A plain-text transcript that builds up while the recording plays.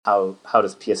how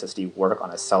does PSSD work on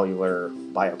a cellular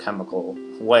biochemical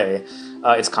way?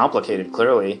 It's complicated,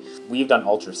 clearly. We've done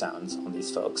ultrasounds on these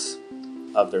folks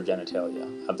of their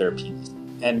genitalia, of their penis.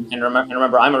 And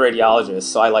remember, I'm a radiologist,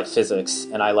 so I like physics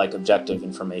and I like objective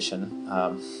information.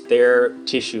 Their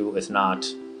tissue is not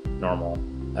normal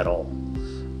at all.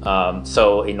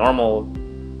 So a normal,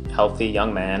 healthy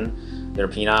young man, their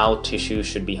penile tissue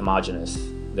should be homogeneous.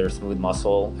 Their smooth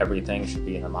muscle, everything should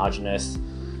be homogeneous,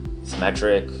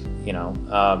 symmetric.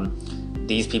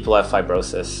 These people have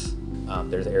fibrosis.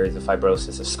 There's areas of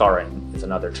fibrosis. Scarring is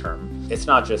another term. It's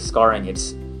not just scarring,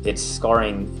 it's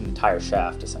scarring the entire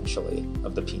shaft, essentially,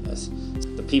 of the penis.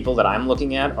 The people that I'm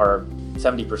looking at are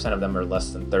 70% of them are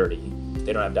less than 30.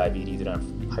 They don't have diabetes, they don't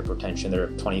have hypertension, they're a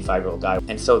 25-year-old guy.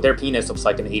 And so their penis looks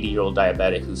like an 80-year-old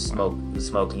diabetic who's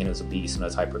smoking and is obese and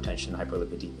has hypertension,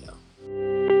 hyperlipidemia.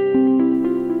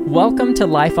 Welcome to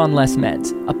Life on Less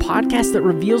Meds, a podcast that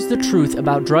reveals the truth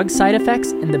about drug side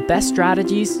effects and the best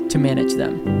strategies to manage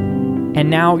them. And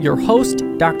now your host,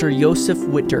 Dr. Joseph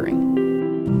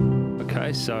Wittering.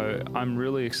 Okay, so I'm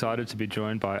really excited to be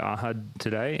joined by Ahad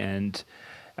today, and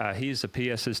he's a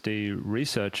PSSD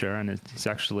researcher, and it's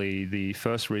actually the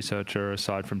first researcher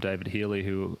aside from David Healy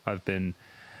who I've been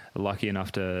lucky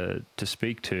enough to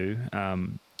speak to.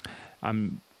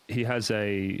 He has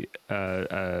a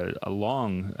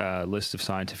long list of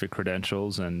scientific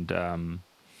credentials, and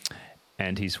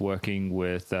he's working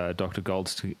with Dr.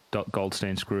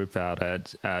 Goldstein's group out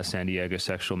at San Diego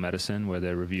Sexual Medicine, where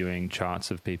they're reviewing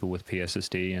charts of people with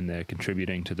PSSD, and they're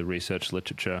contributing to the research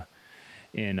literature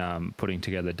in putting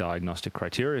together diagnostic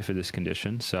criteria for this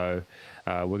condition. So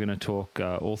we're going to talk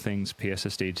all things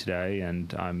PSSD today,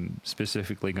 and I'm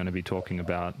specifically going to be talking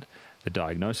about the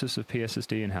diagnosis of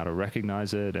PSSD and how to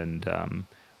recognize it, and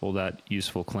all that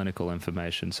useful clinical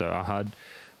information. So Ahad,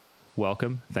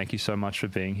 welcome. Thank you so much for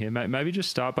being here. Maybe just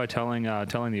start by telling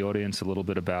the audience a little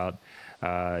bit about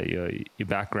your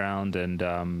background and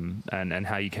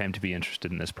how you came to be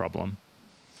interested in this problem.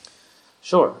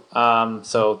 Sure.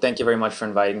 So thank you very much for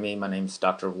inviting me. My name is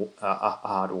Dr.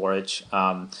 Ahad Waraich.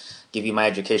 Give you my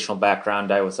educational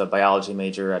background. I was a biology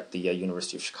major at the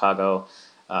University of Chicago.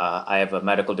 I have a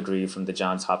medical degree from the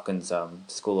Johns Hopkins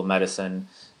School of Medicine,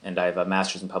 and I have a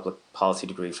master's in public policy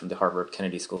degree from the Harvard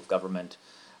Kennedy School of Government.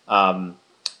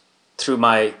 Through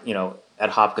my, at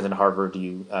Hopkins and Harvard,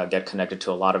 you get connected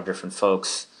to a lot of different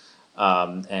folks.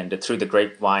 And through the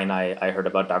grapevine, I heard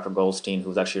about Dr. Goldstein, who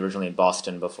was actually originally in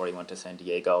Boston before he went to San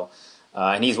Diego.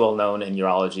 And he's well known in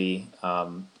urology,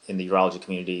 in the urology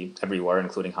community everywhere,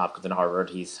 including Hopkins and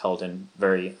Harvard. He's held in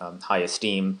very high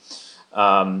esteem.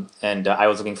 And I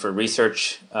was looking for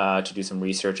research, to do some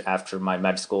research after my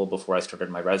med school before I started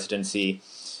my residency.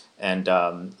 And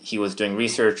he was doing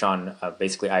research on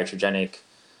basically iatrogenic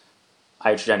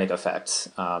effects.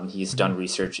 He's done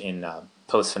research in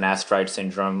post-finasteride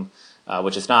syndrome,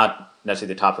 which is not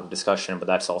necessarily the topic of discussion, but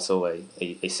that's also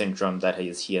a syndrome that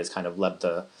he has kind of led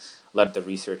the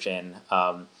research in.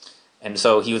 And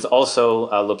so he was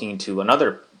also looking into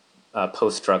another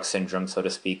post-drug syndrome, so to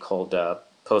speak, called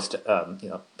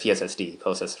PSSD,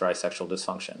 post-estradiol sexual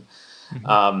dysfunction.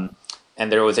 Mm-hmm.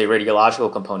 And there was a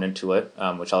radiological component to it,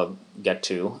 which I'll get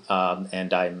to.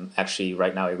 And I'm actually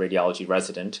right now a radiology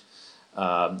resident.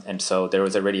 And so there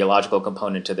was a radiological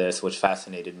component to this, which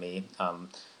fascinated me,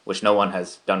 which no one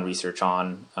has done research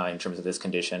on in terms of this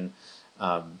condition.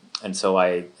 And he's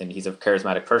a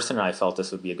charismatic person, and I felt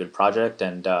this would be a good project.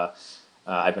 And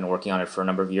I've been working on it for a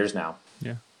number of years now.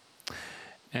 Yeah.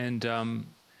 And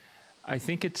I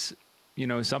think it's,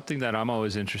 something that I'm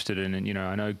always interested in. And,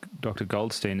 I know Dr.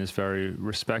 Goldstein is very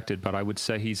respected, but I would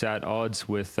say he's at odds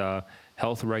with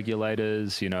health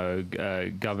regulators,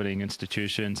 governing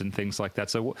institutions and things like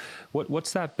that. So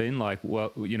what's that been like?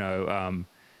 Well,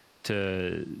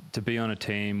 to be on a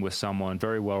team with someone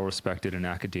very well respected in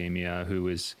academia who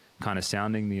is kind of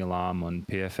sounding the alarm on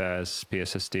PFS,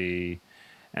 PSSD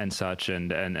and such,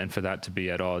 and for that to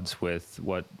be at odds with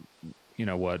what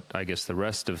I guess the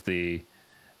rest of the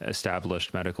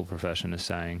established medical profession is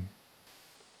saying.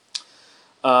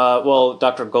 Well,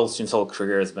 Dr. Goldstein's whole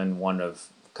career has been one of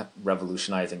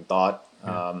revolutionizing thought.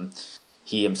 Yeah.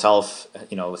 He himself,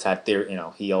 has had theory.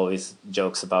 He always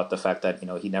jokes about the fact that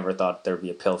he never thought there would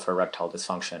be a pill for erectile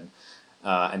dysfunction,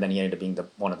 and then he ended up being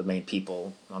one of the main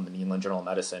people on the New England Journal of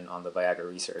Medicine on the Viagra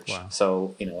research. Wow.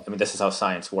 So this is how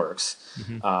science works.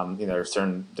 Mm-hmm. There's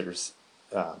certain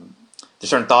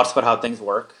thoughts about how things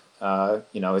work.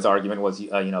 His argument was,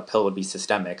 a pill would be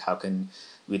systemic. How can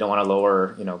we don't want to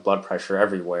lower, blood pressure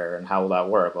everywhere, and how will that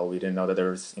work? Well, we didn't know that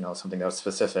there was, something that was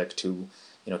specific to,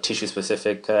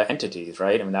 tissue-specific entities,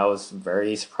 right? I mean, that was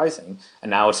very surprising. And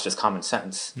now it's just common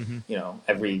sense.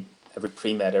 Every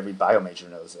pre-med, every bio-major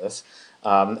knows this.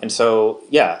 And so,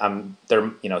 yeah,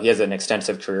 he has an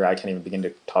extensive career. I can't even begin to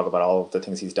talk about all of the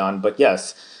things he's done. But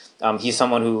yes, he's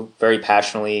someone who very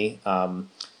passionately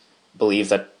believes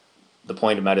that the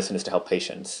point of medicine is to help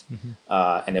patients.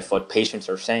 And if what patients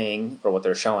are saying or what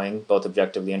they're showing, both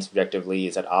objectively and subjectively,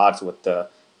 is at odds with the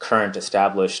current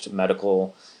established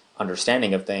medical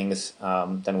understanding of things,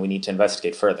 then we need to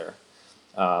investigate further.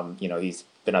 He's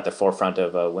been at the forefront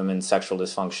of women's sexual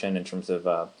dysfunction in terms of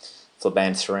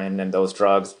flibanserin and those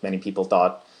drugs. Many people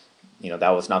thought, that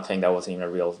was nothing, that wasn't even a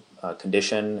real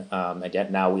condition. And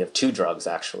yet now we have two drugs,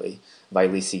 actually,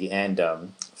 Vyleesi and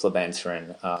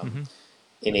flibanserin,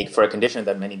 for a condition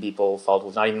that many people felt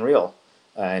was not even real.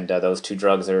 And those two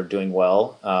drugs are doing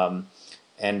well.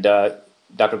 And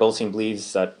Dr. Goldstein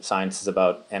believes that science is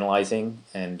about analyzing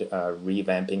and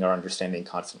revamping our understanding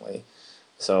constantly.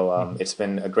 So it's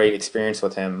been a great experience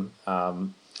with him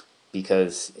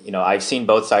because, I've seen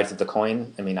both sides of the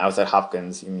coin. I mean, I was at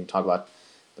Hopkins. You talk about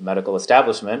the medical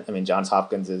establishment. I mean, Johns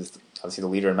Hopkins is obviously the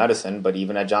leader in medicine, but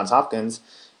even at Johns Hopkins,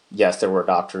 yes, there were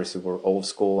doctors who were old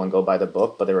school and go by the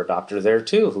book, but there were doctors there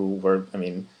too who were,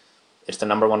 it's the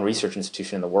number one research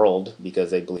institution in the world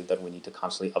because they believe that we need to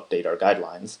constantly update our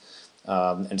guidelines.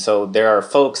 And so there are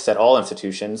folks at all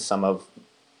institutions, some of,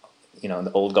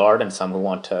 the old guard and some who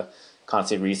want to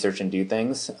constantly research and do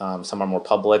things. Some are more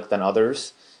public than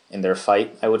others in their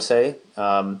fight, I would say.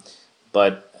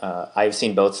 But I've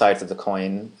seen both sides of the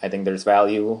coin. I think there's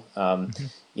value.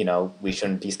 We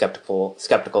shouldn't be skeptical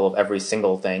of every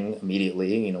single thing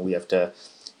immediately. We have to,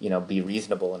 be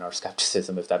reasonable in our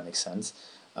skepticism, if that makes sense.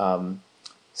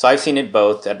 So I've seen it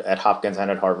both at Hopkins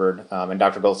and at Harvard. And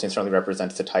Dr. Goldstein certainly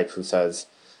represents the type who says,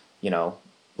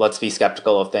 let's be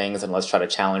skeptical of things and let's try to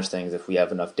challenge things if we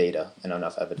have enough data and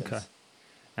enough evidence. Okay.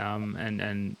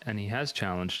 And he has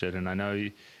challenged it. And I know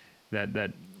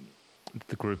that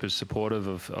the group is supportive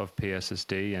of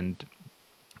PSSD, and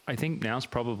I think now's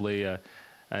probably a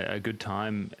good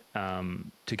time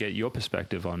to get your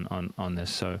perspective on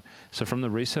this. So from the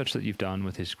research that you've done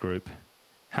with his group,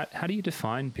 how do you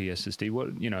define PSSD?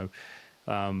 What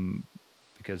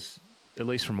because at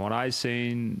least from what I've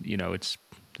seen,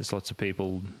 there's lots of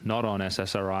people not on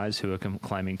SSRIs who are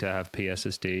claiming to have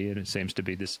PSSD, and it seems to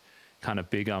be this kind of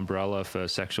big umbrella for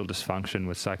sexual dysfunction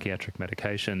with psychiatric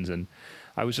medications. And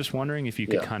I was just wondering if you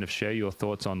could kind of share your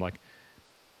thoughts on what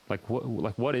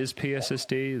is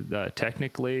PSSD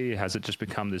technically? Has it just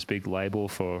become this big label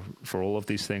for all of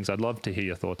these things? I'd love to hear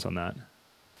your thoughts on that.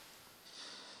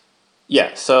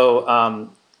 Yeah. So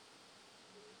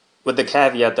with the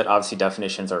caveat that obviously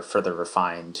definitions are further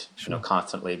refined,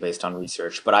 constantly based on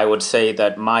research. But I would say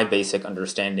that my basic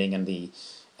understanding and the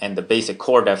basic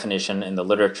core definition in the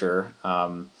literature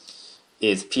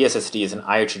is PSSD is an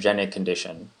iatrogenic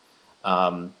condition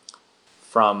from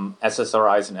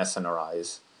SSRIs and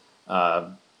SNRIs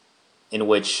in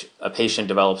which a patient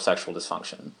develops sexual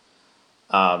dysfunction.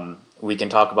 We can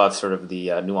talk about sort of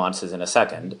the nuances in a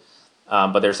second,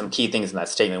 but there's some key things in that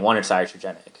statement. One, it's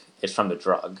iatrogenic. It's from the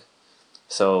drug.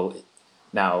 So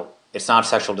now it's not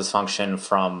sexual dysfunction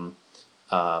from,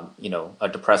 a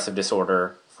depressive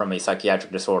disorder, from a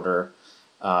psychiatric disorder,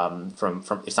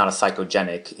 it's not a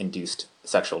psychogenic induced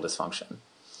sexual dysfunction.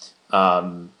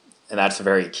 And that's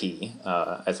very key,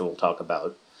 as we'll talk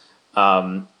about.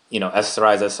 SSRIs,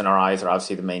 SNRIs are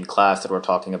obviously the main class that we're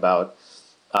talking about.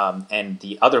 And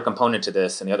the other component to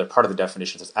this, and the other part of the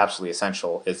definition that's absolutely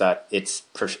essential, is that it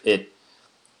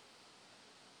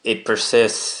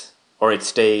persists, or it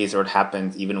stays, or it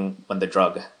happens even when the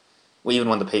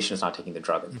patient is not taking the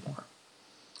drug anymore.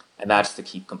 And that's the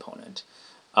key component.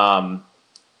 I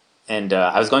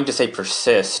was going to say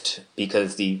persist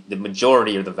because the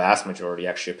majority, or the vast majority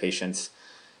actually, of patients,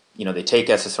 they take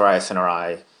SSRI,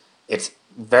 SNRI. It's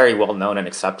very well known and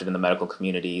accepted in the medical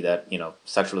community that,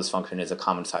 sexual dysfunction is a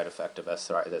common side effect of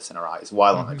SSRIs, SNRIs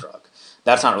while on the drug.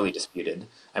 That's not really disputed.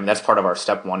 I mean, that's part of our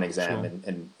step one exam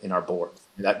in our board.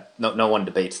 That no one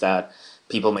debates that.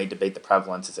 People may debate the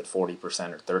prevalence, is it 40%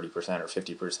 or 30% or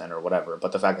 50% or whatever,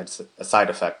 but the fact that it's a side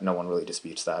effect, no one really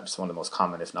disputes that. It's one of the most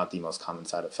common, if not the most common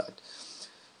side effect.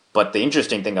 But the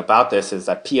interesting thing about this is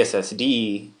that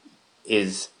PSSD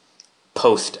is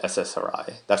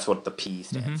post-SSRI. That's what the P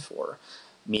stands for,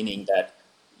 meaning that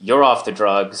you're off the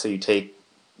drug, so you take,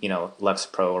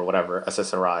 Lexapro or whatever,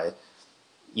 SSRI,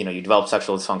 you develop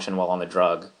sexual dysfunction while on the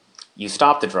drug. You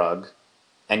stop the drug,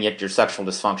 and yet your sexual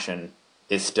dysfunction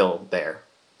is still there.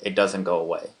 It doesn't go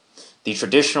away. The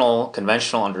traditional,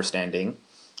 conventional understanding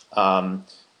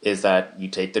is that you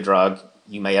take the drug,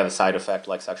 you may have a side effect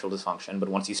like sexual dysfunction, but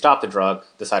once you stop the drug,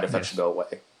 the side effect should go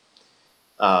away.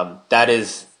 That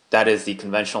is the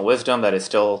conventional wisdom. That is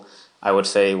still, I would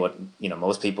say, what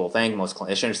most people think, most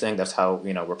clinicians think. That's how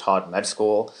we're taught in med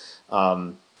school.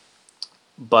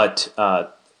 But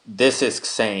this is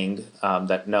saying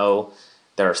that no,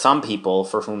 there are some people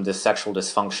for whom this sexual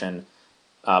dysfunction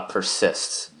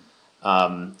persists.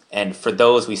 And for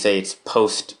those, we say it's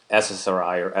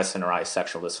post-SSRI or SNRI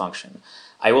sexual dysfunction.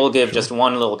 I will give just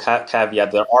one little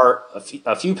caveat. There are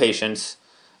a few patients,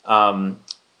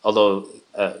 although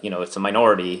it's a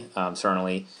minority,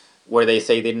 certainly, where they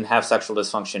say they didn't have sexual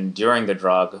dysfunction during the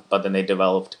drug, but then they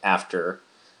developed after,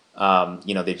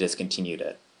 they discontinued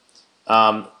it.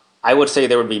 I would say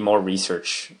there would be more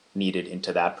research needed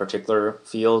into that particular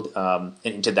field,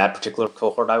 into that particular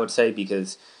cohort, I would say,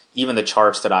 because even the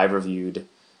charts that I've reviewed,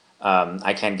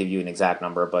 I can't give you an exact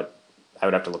number, but I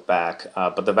would have to look back.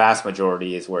 But the vast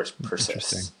majority is where it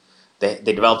persists. They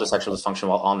developed a sexual dysfunction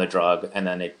while on the drug, and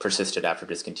then it persisted after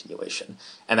discontinuation.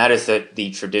 And that is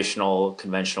the traditional,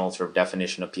 conventional sort of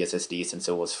definition of PSSD since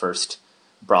it was first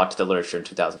brought to the literature in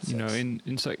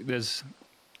 2006.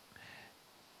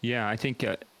 I think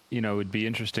it would be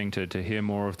interesting to hear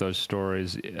more of those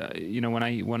stories.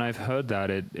 When I've heard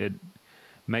that, it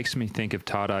makes me think of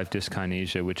tardive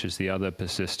dyskinesia, which is the other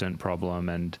persistent problem.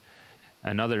 And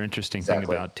another interesting thing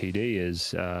about TD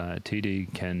is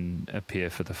TD can appear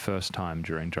for the first time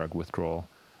during drug withdrawal,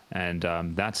 and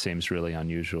that seems really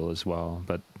unusual as well.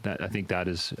 But I think that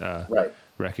is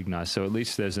recognized. So at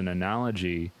least there's an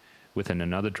analogy within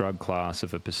another drug class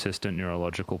of a persistent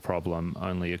neurological problem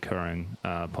only occurring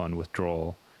upon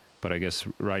withdrawal. But I guess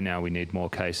right now we need more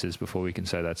cases before we can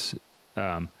say that's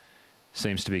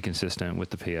seems to be consistent with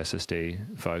the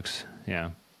PSSD folks.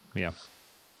 Yeah.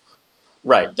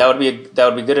 Right. That would be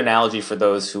a good analogy for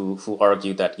those who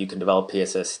argue that you can develop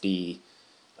PSSD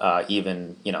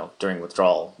even during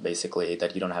withdrawal, basically,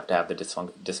 that you don't have to have the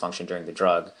dysfunction during the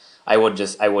drug. I would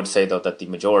say though that the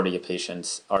majority of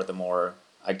patients are the more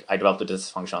I developed a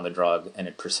dysfunction on the drug and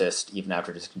it persists even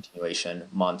after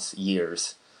discontinuation, months,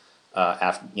 years,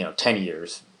 after 10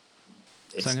 years.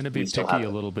 So I'm going to be picky a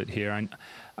little bit here.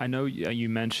 I know you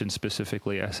mentioned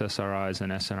specifically SSRIs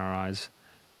and SNRIs.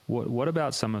 What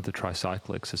about some of the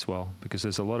tricyclics as well? Because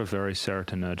there's a lot of very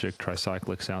serotonergic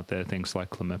tricyclics out there, things like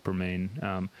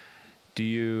clomipramine.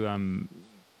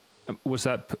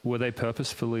 Were they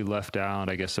purposefully left out,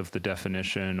 I guess, of the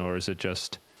definition, or is it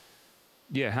just,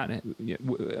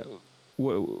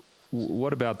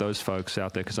 what about those folks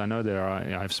out there? Because I know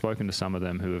I've spoken to some of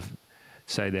them who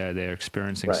say they're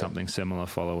experiencing something similar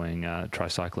following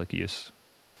tricyclic use.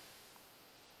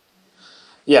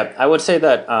 Yeah, I would say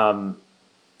that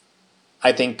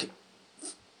I think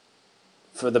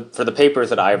for the papers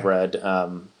that I've read,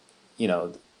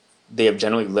 they have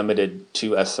generally limited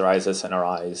to SSRIs,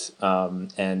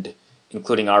 SNRIs, and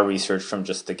including our research from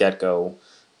just the get-go,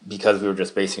 because we were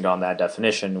just basing it on that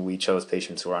definition, we chose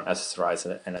patients who are on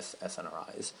SSRIs and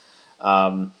SNRIs.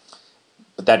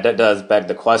 But that does beg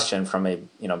the question from a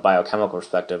biochemical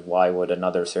perspective: why would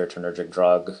another serotonergic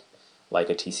drug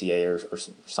like a TCA or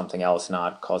something else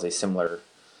not cause a similar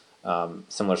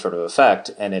sort of effect?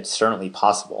 And it's certainly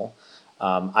possible.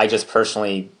 I just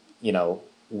personally,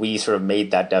 we sort of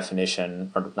made that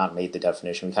definition, or not made the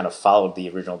definition. We kind of followed the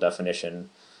original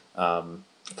definition from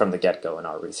the get-go in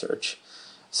our research.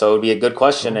 So it would be a good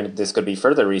question, and this could be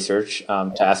further research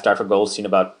to ask Dr. Goldstein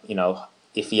about,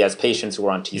 if he has patients who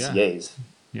are on TCAs.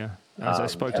 Yeah. As I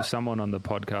spoke to someone on the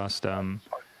podcast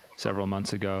several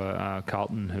months ago,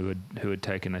 Carlton, who had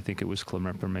taken, I think it was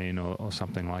clomipramine or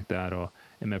something like that, or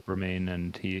imipramine,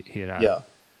 and he had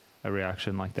a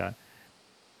reaction like that.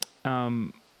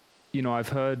 I've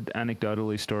heard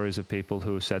anecdotally stories of people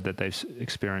who have said that they've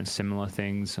experienced similar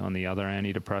things on the other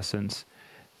antidepressants,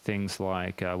 things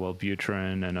like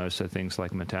Wellbutrin, and also things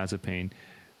like mirtazapine,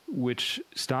 which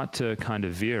start to kind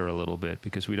of veer a little bit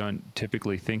because we don't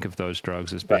typically think of those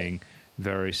drugs as being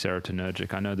very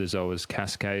serotonergic. I know there's always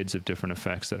cascades of different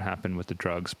effects that happen with the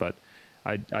drugs, but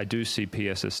I do see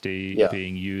PSSD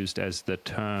being used as the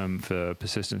term for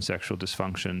persistent sexual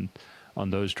dysfunction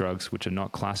on those drugs which are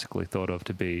not classically thought of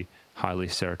to be highly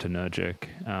serotonergic.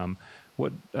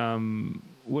 What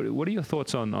are your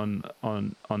thoughts on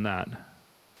that?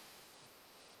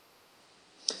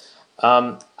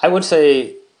 I would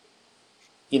say,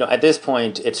 at this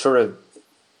point, it's sort of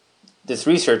this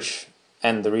research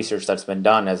and the research that's been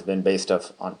done has been based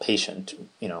on patient,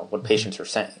 what patients are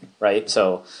saying, right?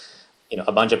 So,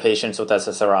 a bunch of patients with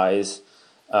SSRIs,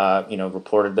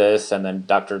 reported this, and then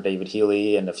Dr. David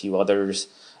Healy and a few others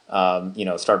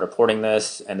started reporting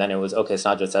this, and then it was, okay, it's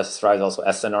not just SSRIs, also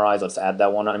SNRIs. Let's add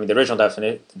that one on. I mean, the original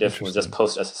definition was just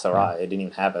post SSRI. It didn't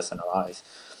even have SNRIs.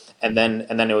 And then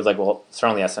it was like, well,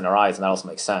 certainly SNRIs, and that also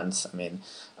makes sense. I mean,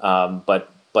 but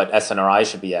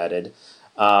SNRIs should be added.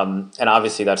 And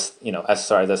obviously that's,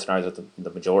 SSRIs are the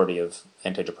majority of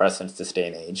antidepressants this day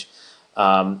and age.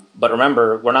 But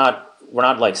remember, we're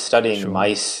not like studying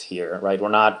mice here, right?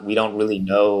 We don't really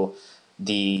know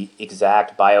the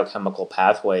exact biochemical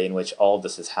pathway in which all of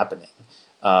this is happening.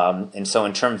 And so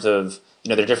in terms of,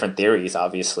 there are different theories,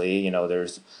 obviously,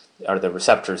 are the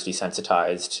receptors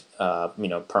desensitized,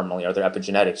 permanently? Are there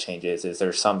epigenetic changes? Is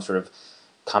there some sort of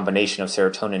combination of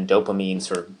serotonin, dopamine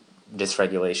sort of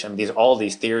dysregulation? All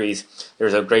these theories.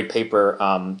 There's a great paper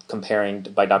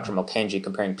by Dr. Mulcanji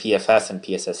comparing PFS and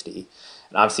PSSD.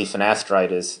 And obviously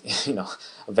finasteride is,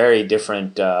 a very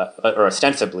different, or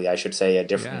ostensibly, I should say, a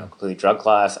different, completely drug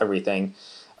class, everything.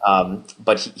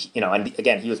 But he, and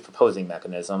again, he was proposing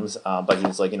mechanisms, but he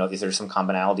was like, is there some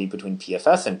commonality between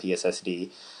PFS and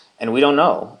PSSD? And we don't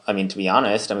know. I mean, to be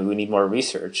honest, we need more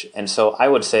research. And so I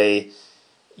would say,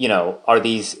 are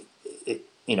these,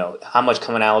 how much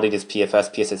commonality does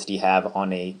PFS, PSSD have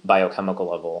on a biochemical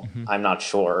level? Mm-hmm. I'm not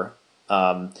sure.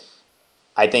 I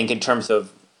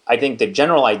think the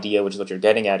general idea, which is what you're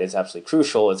getting at, is absolutely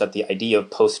crucial, is that the idea of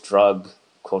post-drug,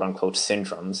 quote unquote,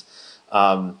 syndromes,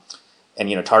 and,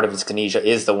 tardive dyskinesia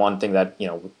is the one thing that,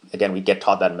 again, we get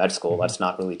taught that in med school. Mm-hmm. That's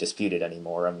not really disputed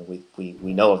anymore. I mean,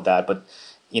 we know of that, but,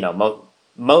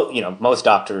 most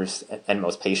doctors and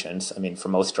most patients, for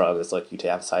most drugs, it's like you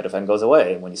have a side effect and goes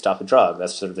away when you stop a drug.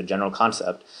 That's sort of the general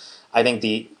concept. I think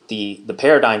the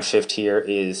paradigm shift here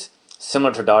is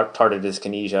similar to tardive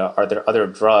dyskinesia. Are there other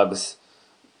drugs,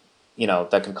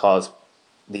 that can cause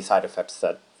these side effects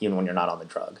that even when you're not on the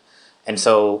drug? And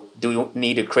so do we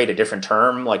need to create a different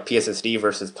term like PSSD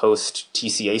versus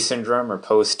post-TCA syndrome or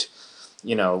post,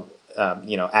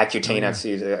 Accutane,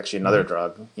 actually another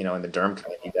drug, in the derm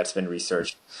community that's been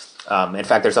researched. In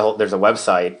fact, there's a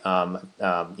website,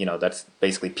 that's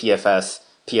basically PFS,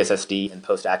 PSSD, and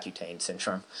post-Accutane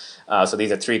syndrome. So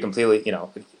these are three completely,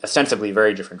 ostensibly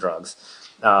very different drugs,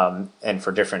 and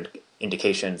for different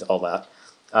indications, all that.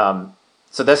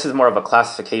 So this is more of a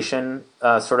classification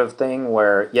sort of thing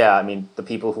where, the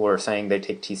people who are saying they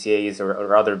take TCAs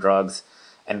or other drugs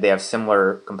and they have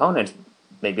similar components,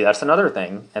 maybe that's another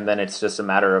thing. And then it's just a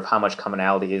matter of how much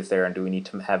commonality is there and do we need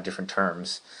to have different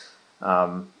terms?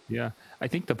 Yeah, I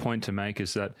think the point to make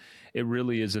is that it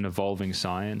really is an evolving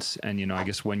science. And, I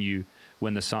guess when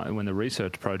the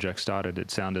research project started,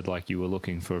 it sounded like you were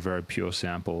looking for a very pure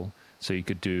sample so you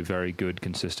could do very good,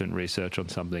 consistent research on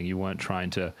something. You weren't trying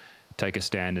to take a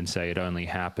stand and say it only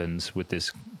happens with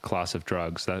this class of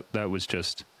drugs. That was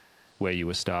just where you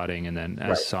were starting. And then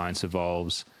as science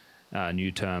evolves,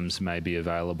 new terms may be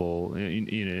available.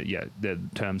 The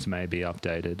terms may be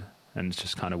updated. And it's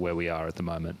just kind of where we are at the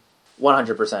moment.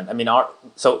 100%.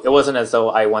 So it wasn't as though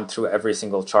I went through every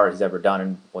single chart he's ever done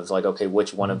and was like, okay,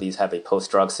 which one of these have a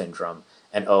post-drug syndrome?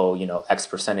 And X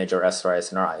percentage or SRI,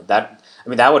 SNRI.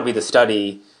 That would be the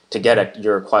study to get at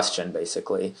your question,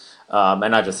 basically.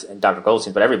 And not just Dr.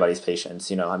 Goldstein, but everybody's patients.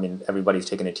 Everybody's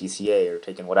taken a TCA or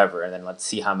taken whatever, and then let's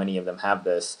see how many of them have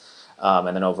this,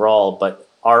 and then overall. But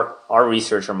our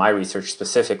research, or my research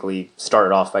specifically,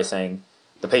 started off by saying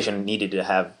the patient needed to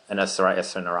have an SRI,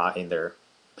 SNRI in their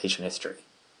patient history.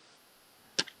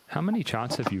 How many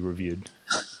charts have you reviewed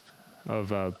of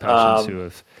patients who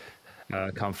have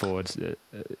come forward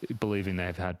believing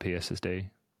they've had PSSD?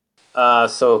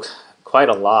 So quite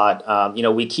a lot.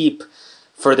 We keep,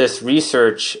 for this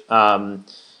research, our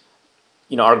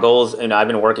goals, and I've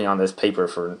been working on this paper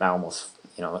for now almost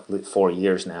 4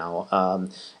 years now,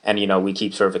 and we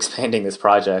keep sort of expanding this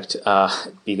project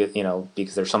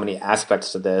because there's so many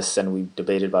aspects to this, and we've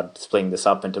debated about splitting this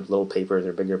up into little papers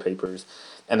or bigger papers,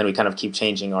 and then we kind of keep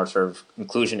changing our sort of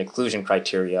inclusion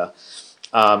criteria.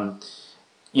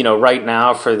 Right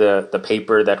now for the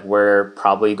paper that we're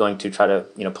probably going to try to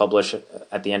publish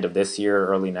at the end of this year,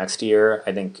 early next year,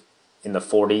 I think in the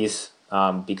 40s,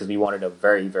 because we wanted a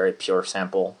very, very pure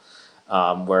sample.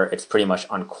 Where it's pretty much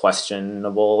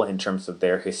unquestionable in terms of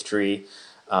their history,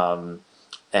 and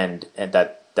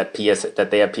that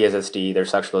they have PSSD, their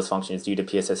sexual dysfunction is due to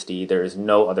PSSD. There is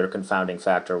no other confounding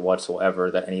factor whatsoever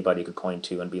that anybody could point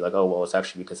to and be like, oh, well, it's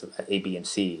actually because of A, B, and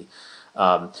C.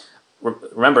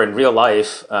 Remember, in real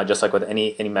life, just like with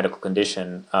any medical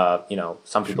condition,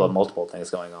 some people have multiple things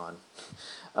going on,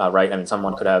 right?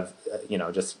 Someone could have,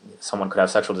 someone could have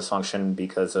sexual dysfunction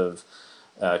because of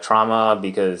trauma,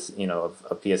 because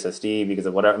of PSSD, because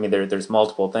of whatever. There's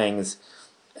multiple things,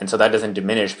 And so that doesn't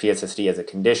diminish PSSD as a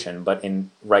condition. But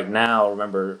right now,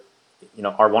 remember,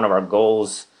 one of our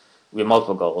goals, we have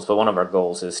multiple goals, but one of our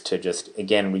goals is to just,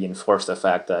 again, reinforce the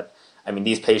fact that,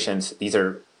 these patients, these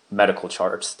are medical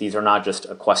charts. These are not just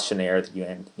a questionnaire that you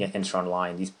enter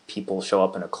online. These people show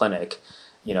up in a clinic,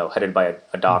 headed by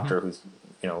a doctor who's,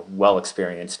 well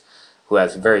experienced, who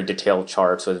has very detailed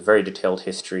charts, who has very detailed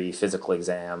history, physical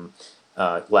exam,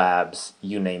 labs,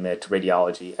 you name it,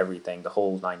 radiology, everything, the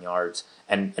whole 9 yards,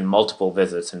 and multiple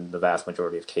visits in the vast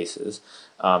majority of cases.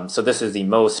 So this is the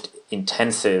most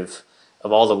intensive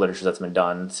of all the literature that's been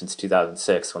done since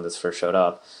 2006 when this first showed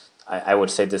up. I would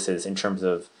say this is in terms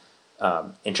of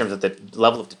the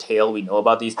level of detail we know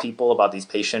about these people, about these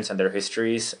patients and their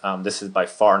histories. This is by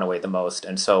far and away the most.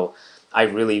 And so I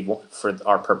really, for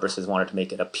our purposes, wanted to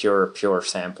make it a pure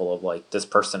sample of like, this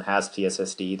person has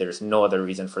PSSD. There's no other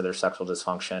reason for their sexual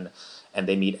dysfunction, and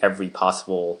they meet every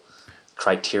possible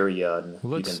criteria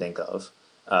you can think of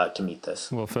to meet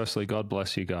this. Well, firstly, God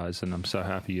bless you guys, and I'm so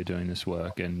happy you're doing this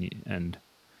work. And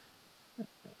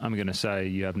I'm going to say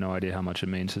you have no idea how much it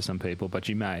means to some people, but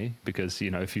you may, because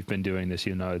if you've been doing this,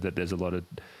 that there's a lot of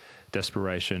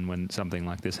desperation when something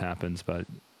like this happens. But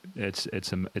it's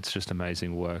just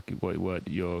amazing work what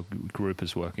your group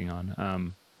is working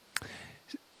on.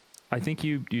 I think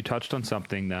you touched on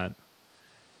something that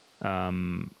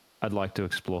I'd like to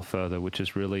explore further, which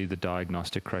is really the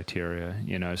diagnostic criteria.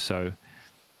 So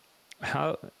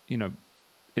how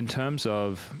in terms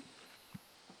of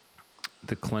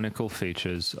the clinical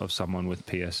features of someone with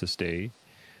PSSD,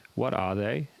 what are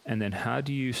they? And then how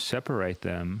do you separate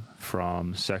them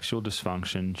from sexual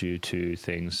dysfunction due to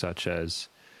things such as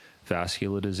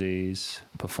vascular disease,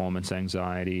 performance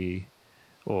anxiety,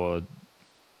 or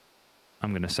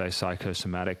I'm going to say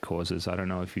psychosomatic causes? I don't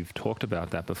know if you've talked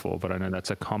about that before, but I know that's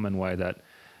a common way that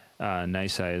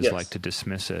naysayers like to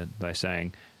dismiss it by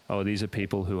saying, oh, these are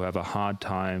people who have a hard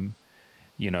time,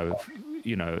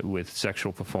 with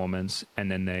sexual performance,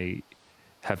 and then they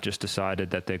have just decided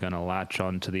that they're going to latch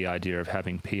on to the idea of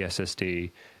having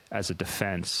PSSD as a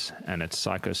defense, and it's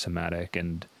psychosomatic.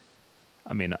 And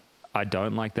I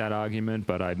don't like that argument,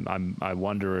 but I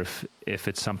wonder if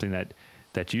it's something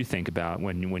that you think about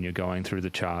when you're going through the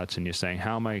charts and you're saying,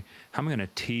 how am I going to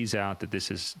tease out that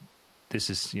this is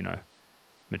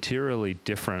materially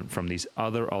different from these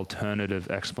other alternative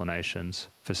explanations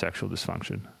for sexual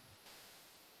dysfunction?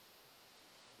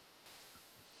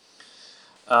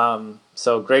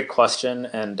 So great question,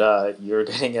 and you're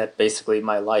getting at basically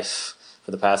my life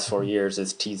for the past 4 years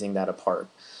is teasing that apart.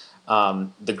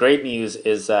 The great news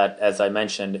is that, as I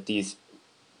mentioned, these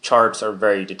charts are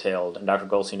very detailed, and Dr.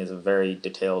 Goldstein is a very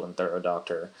detailed and thorough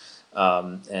doctor.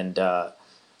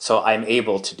 So I'm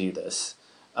able to do this,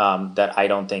 that I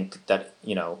don't think that,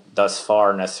 thus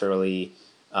far necessarily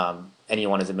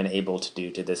anyone has been able to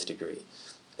do to this degree.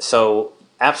 So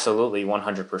absolutely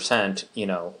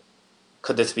 100%,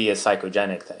 could this be a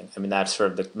psychogenic thing? That's sort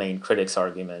of the main critic's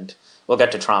argument. We'll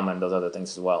get to trauma and those other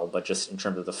things as well, but just in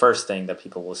terms of the first thing that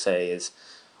people will say is,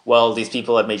 well, these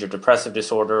people have major depressive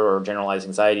disorder or generalized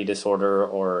anxiety disorder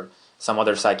or some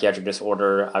other psychiatric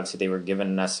disorder. Obviously, they were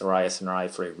given an SRI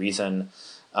for a reason.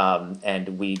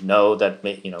 And we know that,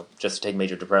 just to take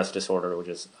major depressive disorder, which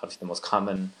is obviously the most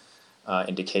common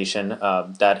indication,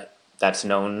 that's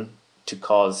known to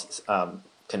cause,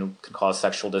 can cause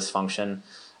sexual dysfunction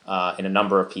in a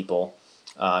number of people.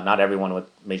 Not everyone with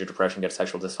major depression gets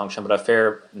sexual dysfunction, but a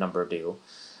fair number do.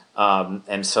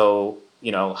 And so,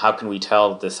 how can we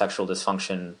tell the sexual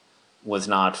dysfunction was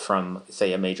not from,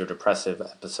 say, a major depressive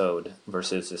episode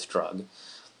versus this drug?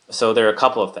 So there are a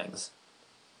couple of things.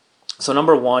 So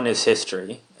number one is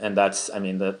history, and that's,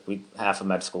 half of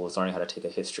med school is learning how to take a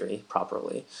history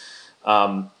properly.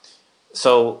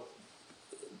 So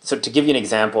to give you an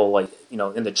example,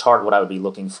 in the chart, what I would be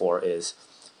looking for is,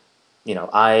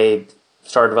 I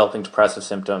started developing depressive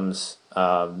symptoms,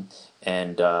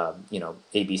 and A,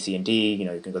 B, C, and D.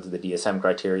 You can go through the DSM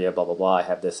criteria, blah blah blah. I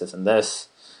have this, and this,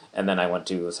 and then I went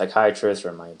to a psychiatrist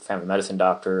or my family medicine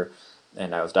doctor,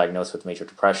 and I was diagnosed with major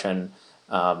depression,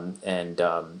 but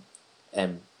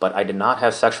I did not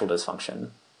have sexual dysfunction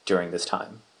during this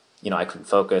time. I couldn't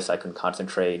focus, I couldn't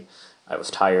concentrate, I was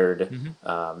tired.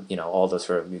 All those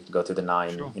sort of, you can go through the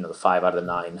 9, Sure. The 5 out of the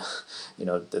 9,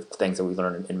 the things that we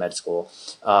learn in med school.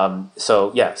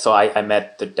 So I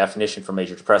met the definition for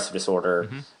major depressive disorder,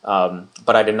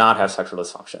 but I did not have sexual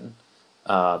dysfunction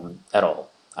at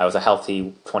all. I was a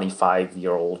healthy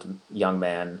 25-year-old young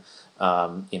man,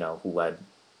 who had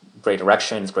great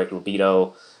erections, great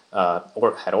libido,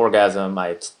 or had orgasm, I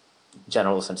had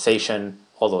general sensation,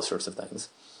 all those sorts of things.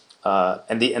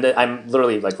 And I'm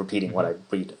literally repeating what I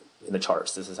read in the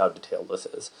charts. This is how detailed this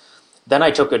is. Then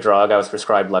I took a drug. I was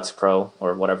prescribed Lexapro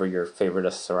or whatever your favorite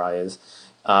SSRI is.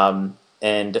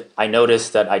 And I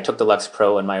noticed that I took the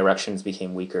Lexapro and my erections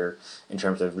became weaker in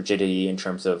terms of rigidity, in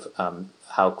terms of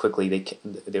how quickly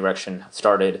the erection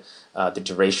started, the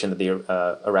duration that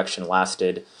the erection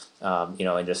lasted,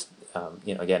 and just,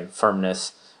 again,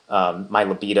 firmness. My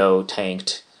libido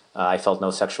tanked. I felt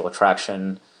no sexual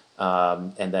attraction.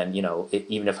 And then,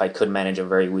 even if I could manage a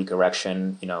very weak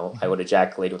erection, I would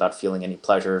ejaculate without feeling any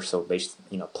pleasure. So,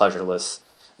 pleasureless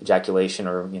ejaculation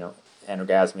or,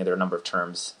 anorgasmia. There are a number of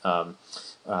terms, or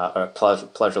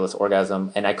pleasureless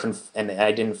orgasm. And I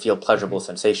didn't feel pleasurable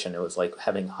sensation. It was like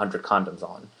having 100 condoms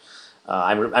on.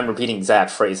 I'm repeating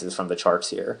exact phrases from the charts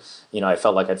here. I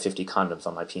felt like I had 50 condoms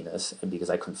on my penis because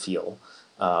I couldn't feel.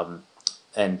 And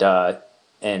then,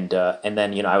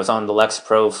 I was on the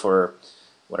Lexapro for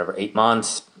 8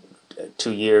 months,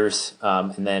 2 years.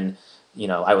 And then,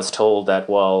 I was told that,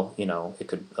 well,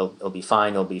 it'll be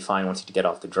fine. It'll be fine once you get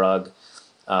off the drug.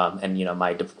 And,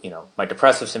 my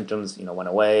depressive symptoms, went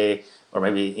away, or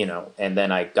maybe, and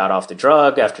then I got off the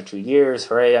drug after 2 years.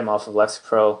 Hooray, I'm off of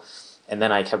Lexapro. And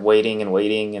then I kept waiting and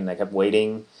waiting, and I kept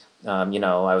waiting. I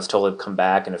was told it'd come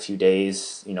back in a few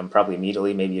days, probably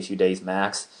immediately, maybe a few days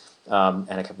max. And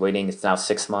I kept waiting. It's now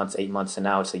 6 months, 8 months, and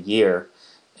now it's a year.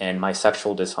 And my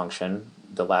sexual dysfunction,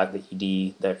 the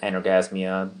ED, the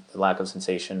anorgasmia, the lack of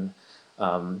sensation,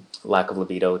 lack of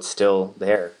libido, it's still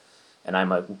there. And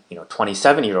I'm a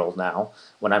 27-year-old now.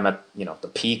 When I'm at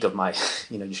the peak of my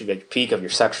you should be at the peak of your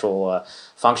sexual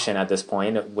function at this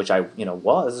point, which I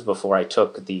was before I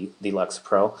took the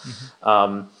Lexapro.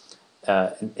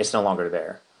 It's no longer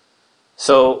there.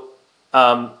 So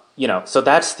so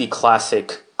that's the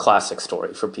classic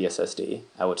story for PSSD,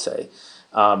 I would say.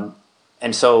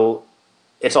 And so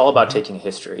it's all about taking a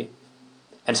history.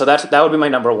 And so that would be my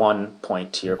number one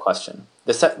point to your question.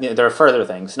 There are further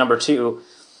things. Number two,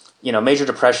 major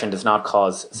depression does not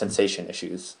cause sensation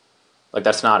issues. Like,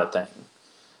 that's not a thing.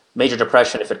 Major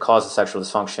depression, if it causes sexual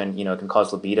dysfunction, it can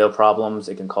cause libido problems.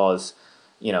 It can cause,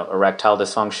 erectile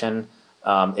dysfunction.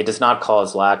 It does not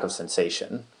cause lack of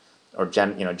sensation or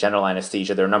general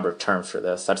anesthesia. There are a number of terms for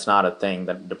this. That's not a thing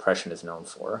that depression is known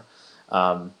for.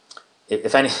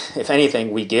 If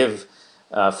anything, we give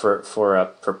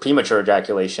for premature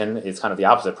ejaculation, it's kind of the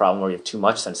opposite problem, where you have too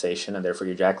much sensation and therefore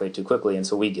you ejaculate too quickly. And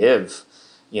so we give,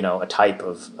 a type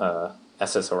of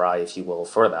SSRI, if you will,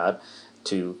 for that,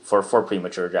 for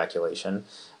premature ejaculation.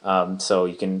 So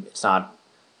it's not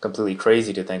completely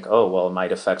crazy to think, oh, well, it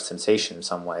might affect sensation in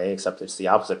some way, except it's the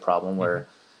opposite problem where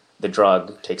the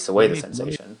drug takes away the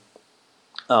sensation.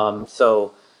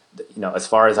 As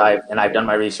far as I've done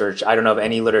my research, I don't know of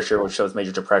any literature which shows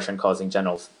major depression causing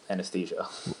general anesthesia.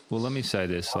 Well, let me say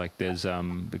this, there's,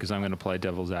 because I'm going to play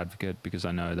devil's advocate, because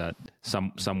I know that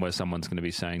somewhere someone's going to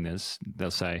be saying this. They'll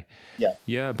say,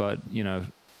 but,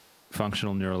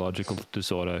 functional neurological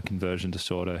disorder, conversion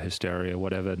disorder, hysteria,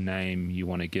 whatever name you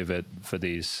want to give it for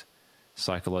these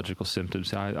psychological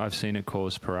symptoms. I've seen it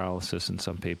cause paralysis in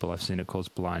some people. I've seen it cause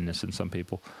blindness in some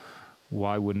people.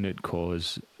 Why couldn't it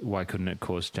cause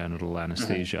genital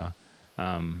anesthesia?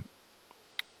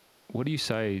 What do you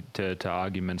say to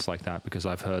arguments like that? Because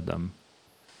I've heard them.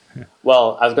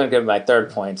 Well, I was going to give my third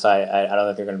point, so I don't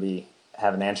think they're going to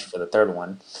have an answer for the third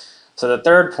one. So the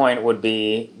third point would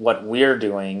be, what we're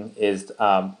doing is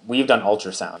we've done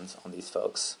ultrasounds on these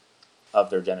folks of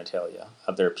their genitalia,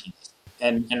 of their penis.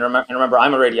 And remember,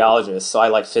 I'm a radiologist, so I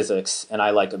like physics and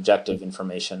I like objective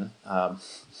information.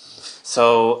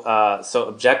 So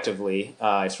objectively,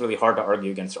 it's really hard to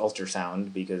argue against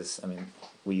ultrasound because,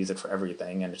 we use it for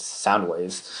everything and it's sound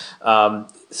waves.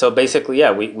 So basically,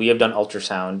 we have done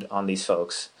ultrasound on these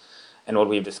folks. And what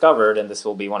we've discovered, and this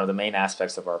will be one of the main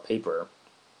aspects of our paper,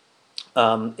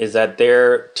 is that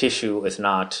their tissue is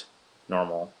not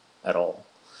normal at all.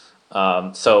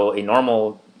 So a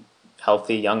normal,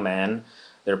 healthy young man,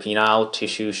 their penile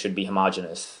tissue should be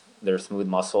homogeneous. Their smooth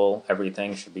muscle,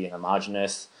 everything should be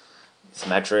homogeneous,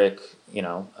 symmetric.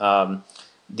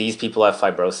 These people have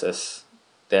fibrosis.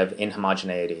 They have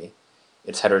inhomogeneity.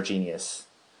 It's heterogeneous.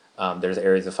 There's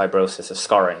areas of fibrosis. Of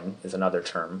scarring is another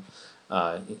term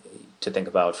to think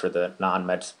about for the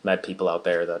non-med people out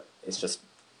there, that it's just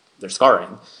they're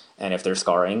scarring. And if they're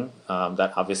scarring,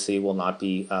 that obviously will not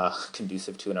be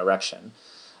conducive to an erection.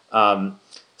 And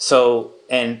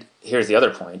here's the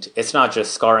other point. It's not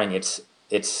just scarring. It's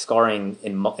scarring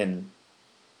in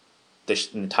the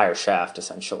entire shaft,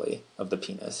 essentially, of the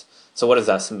penis. So what does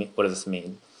this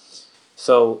mean?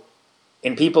 So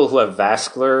in people who have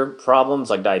vascular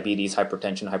problems like diabetes,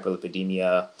 hypertension,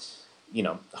 hyperlipidemia,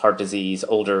 heart disease,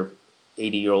 older,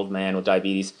 80-year-old man with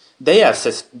diabetes, they have,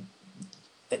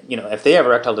 if they have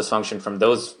erectile dysfunction from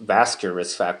those vascular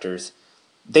risk factors,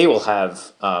 they will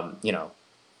have,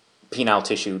 penile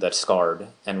tissue that's scarred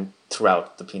and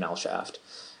throughout the penile shaft.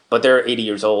 But they're 80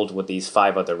 years old with these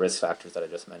 5 other risk factors that I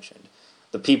just mentioned.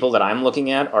 The people that I'm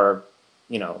looking at are,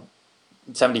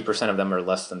 70% of them are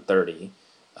less than 30,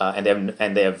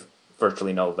 and they have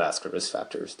virtually no vascular risk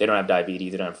factors. They don't have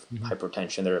diabetes, they don't have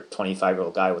hypertension. They're a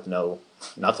 25-year-old guy with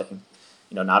nothing,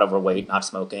 not overweight, not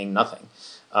smoking, nothing.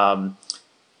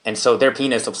 And so their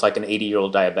penis looks like an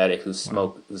 80-year-old diabetic who's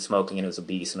smoking and who's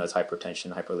obese and has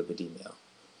hypertension, hyperlipidemia.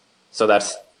 So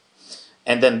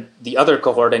and then the other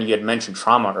cohort, and you had mentioned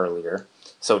trauma earlier.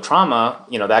 So trauma,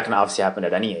 that can obviously happen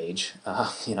at any age.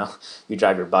 You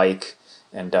drive your bike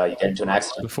and you get into an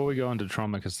accident. Before we go on to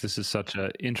trauma, because this is such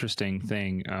an interesting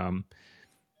thing,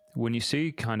 when you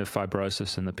see kind of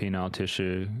fibrosis in the penile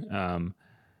tissue,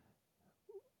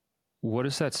 what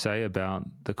does that say about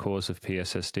the cause of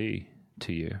PSSD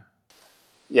to you?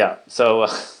 Yeah, so,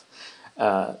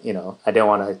 I don't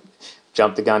want to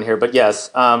jump the gun here, but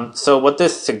yes. So what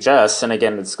this suggests, and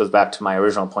again, this goes back to my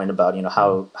original point about,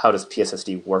 how does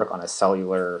PSSD work on a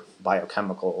cellular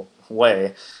biochemical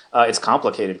way? It's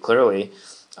complicated, clearly,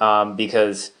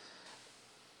 because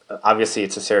obviously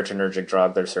it's a serotonergic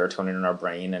drug. There's serotonin in our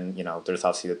brain, and, there's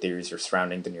obviously the theories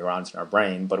surrounding the neurons in our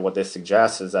brain. But what this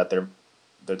suggests is that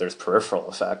there's peripheral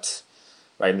effects,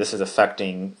 right? And this is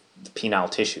affecting the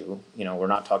penile tissue. We're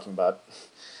not talking about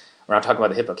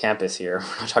the hippocampus here.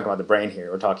 We're not talking about the brain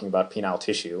here. We're talking about penile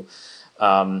tissue.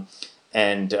 Again,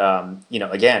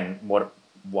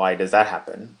 why does that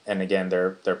happen? And again,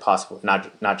 they're possible,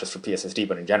 not just for PSSD,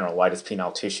 but in general, why does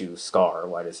penile tissue scar?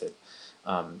 Why does it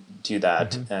do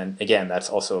that? And again, that's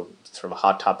also sort of a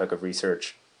hot topic of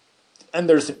research. And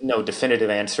there's no definitive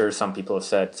answer. Some people have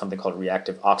said something called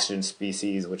reactive oxygen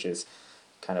species, which is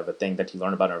kind of a thing that you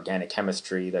learn about in organic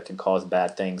chemistry that can cause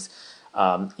bad things.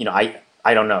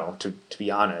 I don't know, to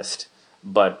be honest,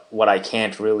 but what I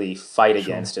can't really fight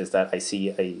against is that I see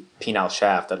a penile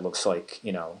shaft that looks like,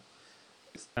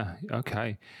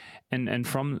 Okay. And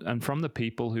from the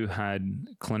people who had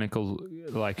clinical,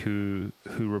 like who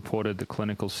reported the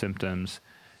clinical symptoms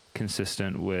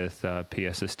consistent with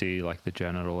PSSD, like the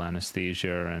genital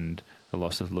anesthesia and the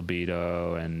loss of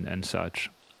libido and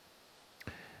such,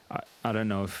 I don't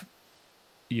know if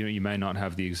you may not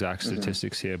have the exact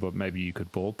statistics here, but maybe you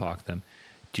could ballpark them.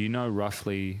 Do you know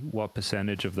roughly what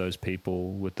percentage of those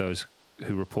people with those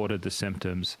who reported the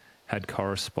symptoms had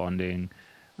corresponding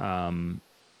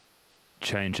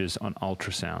changes on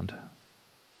ultrasound?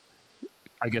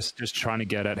 I guess just trying to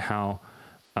get at how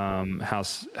I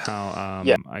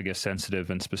guess sensitive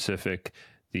and specific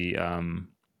the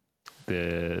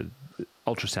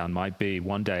ultrasound might be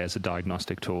one day as a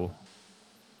diagnostic tool.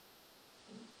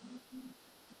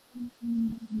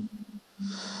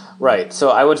 Right. So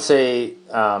I would say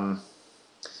the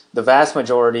vast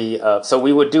majority so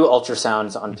we would do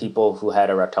ultrasounds on people who had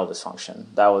erectile dysfunction.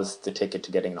 That was the ticket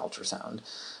to getting an ultrasound.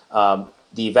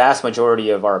 The vast majority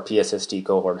of our PSSD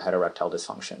cohort had erectile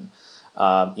dysfunction.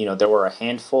 There were a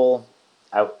handful.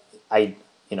 I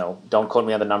don't quote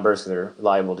me on the numbers because they're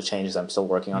liable to change as I'm still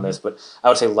working on this, but I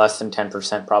would say less than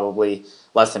 10%, probably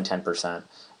less than 10%.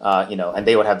 And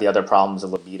they would have the other problems, the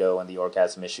libido and the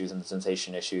orgasm issues and the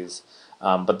sensation issues.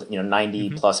 But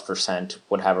 90+%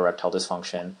 would have erectile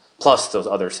dysfunction, plus those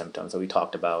other symptoms that we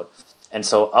talked about. And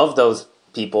so of those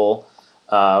people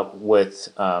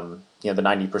with the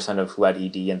 90% of who had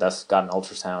ED and thus got an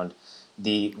ultrasound,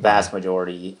 the vast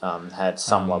majority had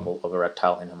some level of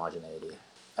erectile inhomogeneity.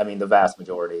 I mean, the vast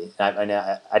majority.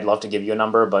 I'd love to give you a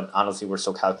number, but honestly, we're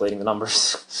still calculating the numbers,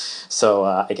 so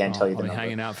I can't tell you the number.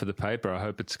 Hanging out for the paper. I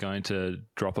hope it's going to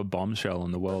drop a bombshell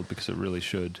in the world, because it really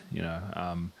should.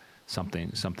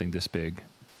 Something this big.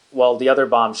 Well, the other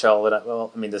bombshell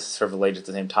this is sort of related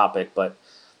to the same topic, but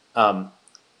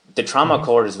the trauma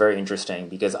cohort is very interesting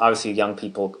because obviously young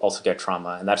people also get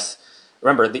trauma, and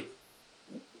remember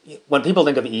when people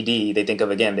think of ED, they think of,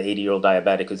 again, the 80-year-old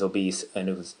diabetic who's obese and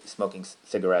who's smoking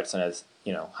cigarettes and has,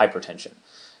 hypertension.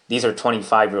 These are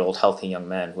 25-year-old healthy young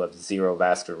men who have zero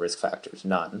vascular risk factors,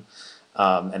 none,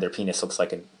 and their penis looks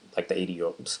like the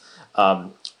 80-year-olds.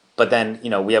 But then,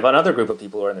 we have another group of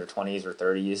people who are in their 20s or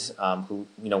 30s who,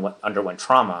 underwent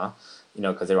trauma,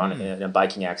 because they were in a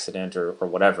biking accident or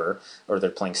whatever, or they're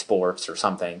playing sports or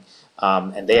something,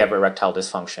 and they have erectile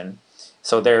dysfunction.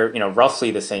 So they're,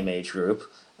 roughly the same age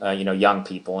group. Young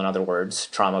people, in other words,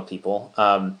 trauma people.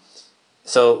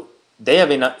 So they have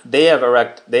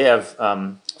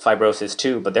fibrosis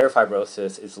too, but their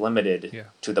fibrosis is limited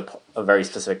to a very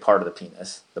specific part of the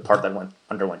penis, the part that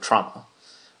underwent trauma,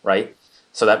 right?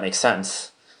 So that makes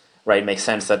sense, right? It makes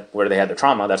sense that where they had the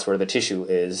trauma, that's where the tissue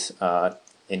is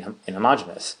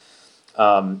inhomogeneous.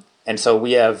 And so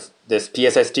we have this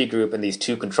PSSD group and these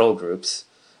two control groups.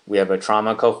 We have a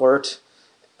trauma cohort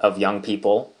of young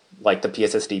people, like the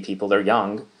PSSD people. They're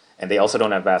young, and they also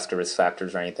don't have vascular risk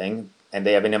factors or anything, and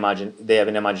they have an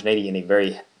homogeneity in a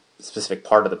very specific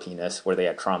part of the penis where they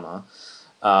had trauma.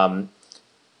 And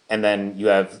then you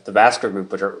have the vascular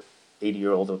group, which are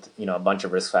 80-year-old with a bunch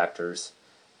of risk factors,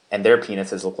 and their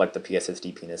penises look like the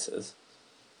PSSD penises.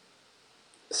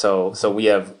 So we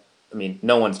have,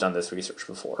 no one's done this research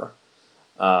before,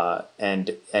 and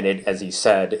it, as you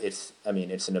said, it's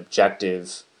an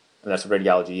objective, and that's what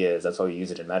radiology is. That's why we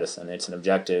use it in medicine. It's an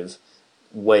objective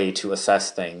way to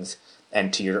assess things.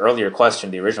 And to your earlier question,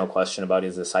 the original question about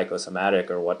is it psychosomatic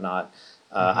or whatnot,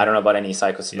 I don't know about any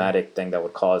psychosomatic thing that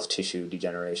would cause tissue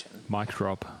degeneration. Mic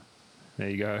drop. There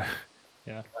you go.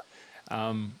 Yeah.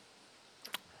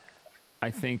 I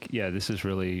think, this is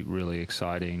really, really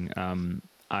exciting.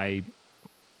 I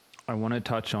want to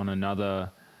touch on another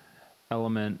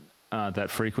element that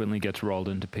frequently gets rolled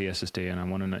into PSSD, and I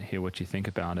want to hear what you think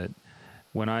about it.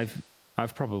 When I've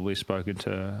probably spoken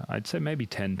to, I'd say maybe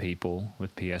 10 people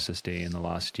with PSSD in the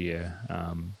last year,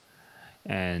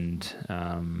 and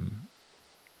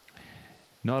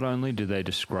not only do they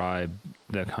describe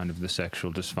the kind of the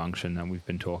sexual dysfunction that we've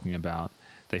been talking about,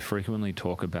 they frequently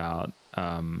talk about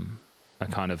a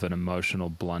kind of an emotional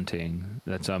blunting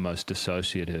that's almost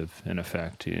dissociative in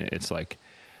effect. It's like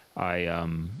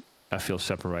I feel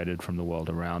separated from the world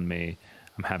around me.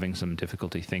 I'm having some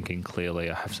difficulty thinking clearly.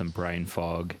 I have some brain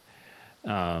fog,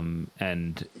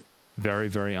 and very,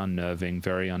 very unnerving,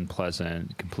 very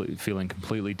unpleasant, feeling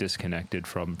completely disconnected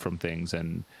from things.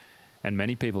 And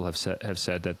many people have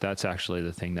said that that's actually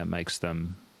the thing that makes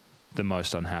them the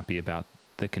most unhappy about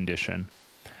the condition.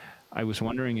 I was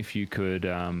wondering if you could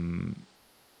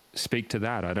speak to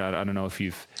that. I don't know if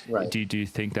you've. Right. Do you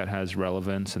think that has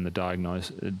relevance in the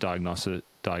diagnosis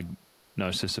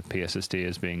of PSSD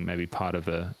as being maybe part of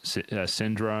a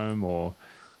syndrome, or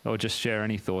just share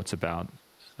any thoughts about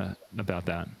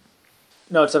that?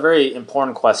 No, it's a very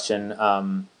important question,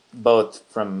 both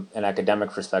from an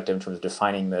academic perspective in terms of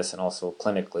defining this, and also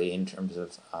clinically in terms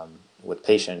of with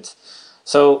patients.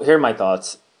 So here are my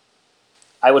thoughts.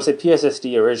 I would say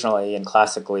PSSD originally and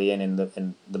classically, and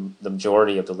in the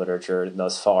majority of the literature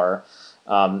thus far,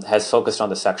 has focused on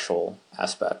the sexual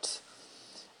aspects.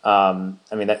 From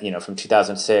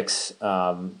 2006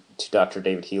 to Dr.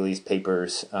 David Healy's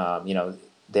papers,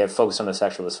 they have focused on the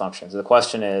sexual dysfunctions. So the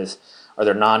question is, are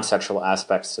there non-sexual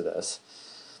aspects to this?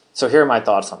 So here are my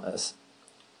thoughts on this.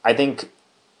 I think,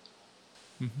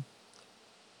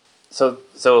 so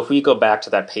if we go back to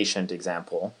that patient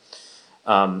example,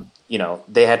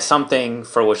 they had something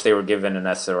for which they were given an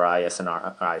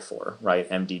SNRI for, right?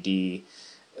 MDD,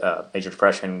 major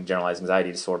depression, generalized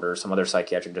anxiety disorder, some other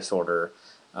psychiatric disorder.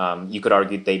 You could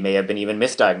argue they may have been even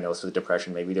misdiagnosed with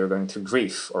depression. Maybe they were going through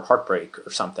grief or heartbreak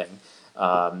or something.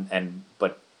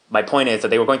 But my point is that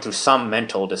they were going through some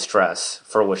mental distress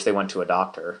for which they went to a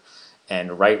doctor,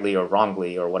 and rightly or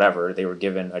wrongly or whatever, they were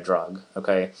given a drug.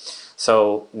 Okay,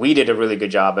 so we did a really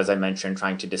good job, as I mentioned,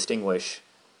 trying to distinguish,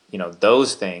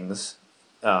 those things,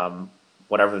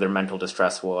 whatever their mental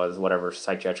distress was, whatever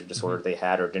psychiatric disorder they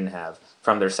had or didn't have,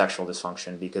 from their sexual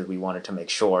dysfunction, because we wanted to make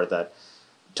sure that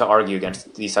to argue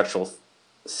against these sexual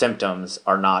symptoms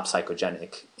are not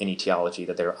psychogenic in etiology,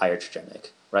 that they're iatrogenic,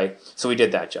 right? So we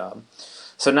did that job.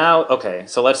 So now, okay,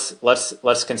 so let's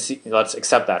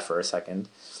accept that for a second.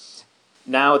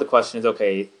 Now the question is,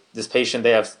 okay, this patient, they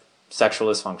have sexual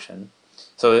dysfunction.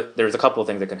 So there's a couple of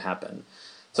things that can happen.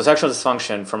 So sexual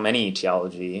dysfunction from any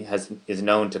etiology is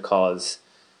known to cause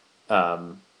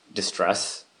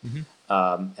distress,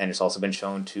 and it's also been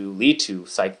shown to lead to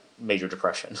major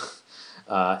depression.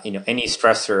 Any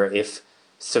stressor, if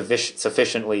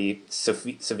sufficiently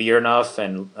severe enough,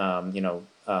 and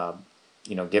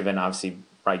given obviously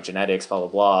right genetics, blah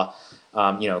blah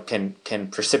blah, can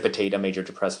precipitate a major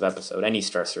depressive episode. Any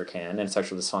stressor can, and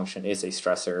sexual dysfunction is a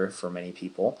stressor for many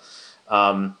people.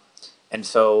 And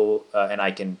so, and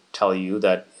I can tell you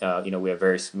that we have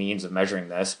various means of measuring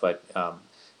this, but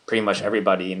pretty much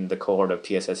everybody in the cohort of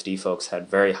PSSD folks had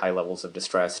very high levels of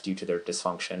distress due to their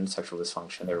dysfunction, sexual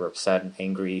dysfunction. They were upset and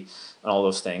angry and all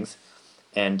those things.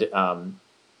 And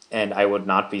I would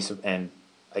not be, and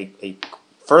a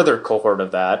further cohort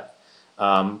of that,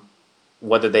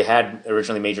 whether they had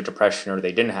originally major depression or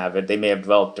they didn't have it, they may have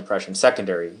developed depression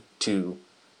secondary to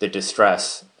the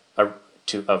distress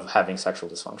of having sexual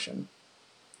dysfunction,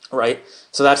 right?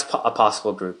 So that's a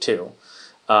possible group too.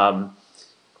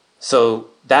 So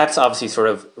that's obviously sort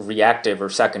of reactive or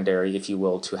secondary, if you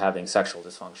will, to having sexual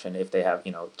dysfunction. If they have,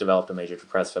 developed a major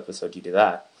depressive episode due to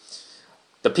that.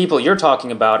 The people you're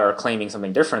talking about are claiming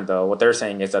something different, though. What they're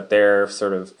saying is that they're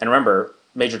sort of, and remember,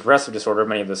 major depressive disorder,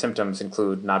 many of the symptoms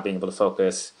include not being able to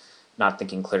focus, not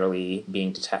thinking clearly,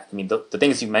 being detached. I mean, the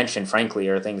things you mentioned, frankly,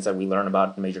 are things that we learn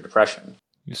about in major depression.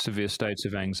 Severe states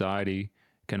of anxiety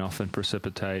can often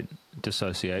precipitate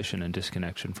dissociation and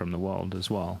disconnection from the world as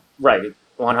well. Right,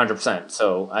 100%.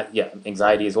 So yeah,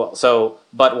 anxiety as well. So,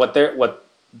 but what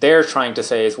they're trying to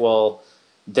say is, well,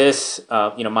 this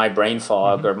my brain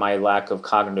fog or my lack of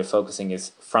cognitive focusing is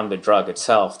from the drug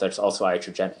itself. That's also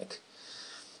iatrogenic.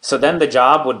 So then the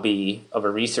job would be of a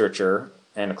researcher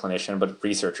and a clinician, but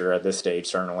researcher at this stage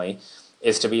certainly,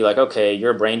 is to be like, okay,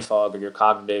 your brain fog or your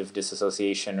cognitive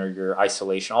disassociation or your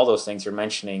isolation, all those things you're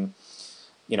mentioning,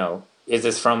 is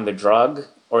this from the drug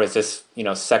or is this,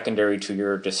 secondary to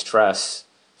your distress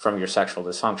from your sexual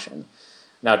dysfunction?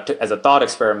 Now, as a thought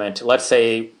experiment, let's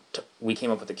say we came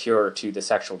up with a cure to the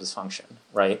sexual dysfunction,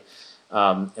 right?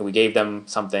 And we gave them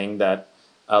something that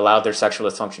allowed their sexual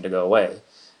dysfunction to go away.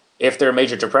 If their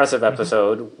major depressive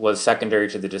episode was secondary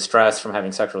to the distress from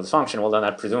having sexual dysfunction, well, then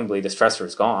that presumably the stressor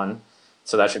is gone,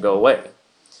 so that should go away.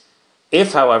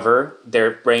 If, however,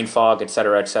 their brain fog, et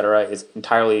cetera,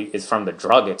 is from the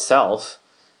drug itself,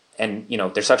 and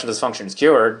their sexual dysfunction is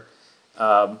cured,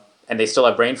 and they still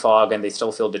have brain fog and they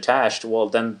still feel detached, well,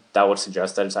 then that would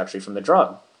suggest that it's actually from the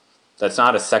drug. That's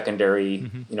not a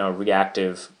secondary,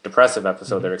 reactive depressive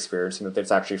episode they're experiencing, that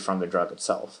it's actually from the drug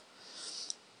itself.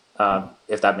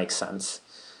 If that makes sense.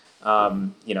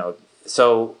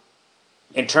 So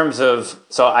in terms of,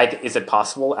 is it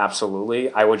possible?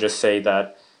 Absolutely. I would just say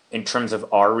that in terms of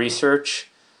our research,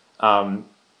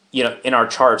 in our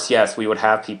charts, yes, we would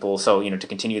have people. So, to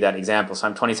continue that example, so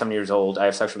I'm 27 years old, I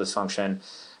have sexual dysfunction.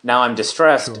 Now I'm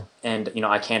distressed and,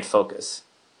 I can't focus.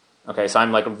 Okay, so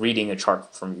I'm like reading a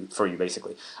chart for you,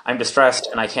 basically. I'm distressed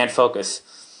and I can't focus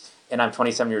and I'm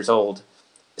 27 years old.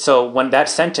 So when that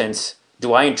sentence,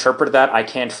 do I interpret that I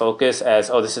can't focus as,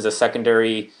 oh, this is a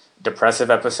secondary depressive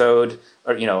episode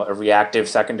or, a reactive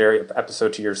secondary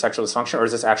episode to your sexual dysfunction, or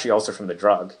is this actually also from the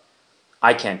drug?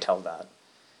 I can't tell that.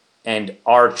 And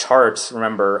our charts,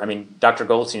 remember, Dr.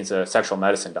 Goldstein's a sexual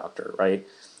medicine doctor, right?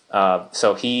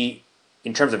 So he,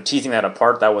 in terms of teasing that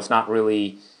apart, that was not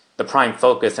really the prime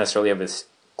focus necessarily of his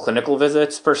clinical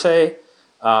visits per se,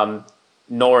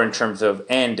 nor in terms of,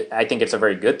 and I think it's a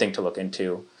very good thing to look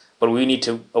into, but we need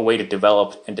a way to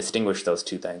develop and distinguish those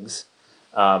two things.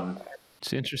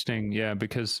 It's interesting, yeah,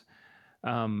 because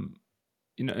no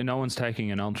one's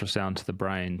taking an ultrasound to the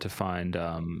brain to find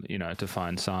to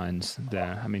find signs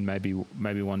there. Maybe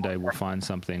one day we'll find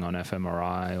something on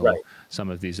fMRI or some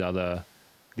of these other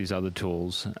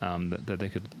tools that they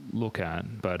could look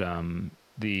at, but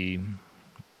it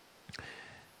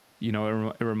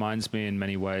reminds me in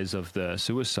many ways of the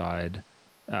suicide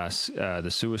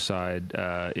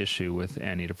issue with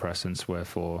antidepressants,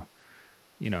 wherefore,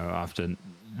 after,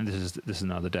 and this is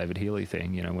another David Healy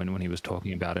thing, when he was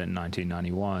talking about it in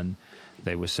 1991,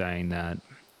 they were saying that,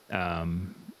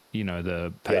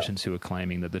 the patients who were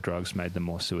claiming that the drugs made them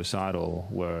more suicidal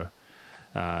were,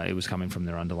 it was coming from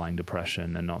their underlying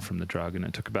depression and not from the drug. And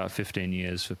it took about 15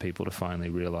 years for people to finally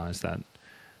realize that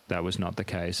that was not the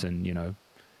case. And,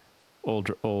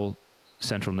 all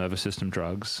central nervous system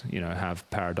drugs, have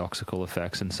paradoxical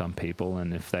effects in some people.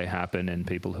 And if they happen in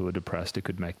people who are depressed, it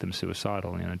could make them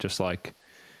suicidal. Just like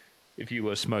if you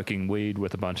were smoking weed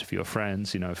with a bunch of your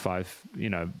friends,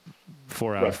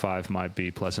 4 out of 5 might be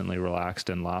pleasantly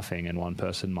relaxed and laughing, and one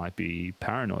person might be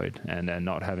paranoid and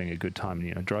not having a good time.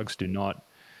 Drugs do not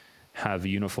have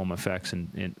uniform effects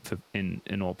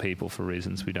in all people for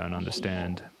reasons we don't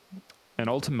understand. And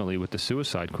ultimately, with the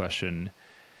suicide question,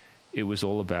 it was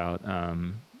all about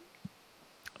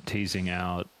teasing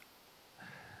out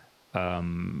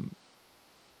the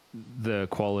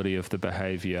quality of the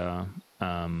behavior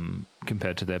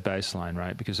compared to their baseline,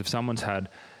 right? Because if someone's had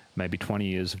maybe 20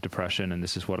 years of depression and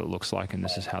this is what it looks like and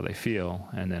this is how they feel,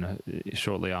 and then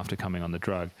shortly after coming on the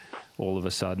drug, all of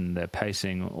a sudden they're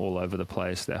pacing all over the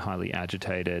place, they're highly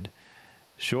agitated.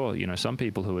 Sure, some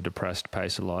people who are depressed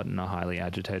pace a lot and are highly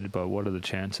agitated, but what are the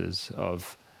chances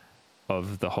of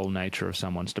the whole nature of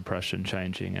someone's depression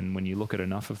changing? And when you look at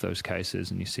enough of those cases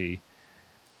and you see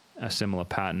a similar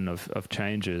pattern of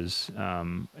changes,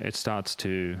 it starts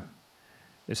to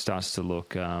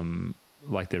look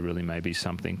like there really may be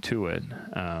something to it.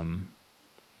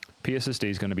 PSSD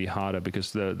is going to be harder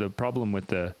because the problem with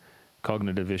the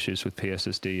cognitive issues with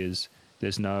PSSD is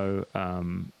there's no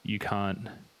you can't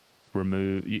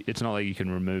it's not like you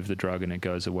can remove the drug and it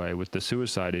goes away. With the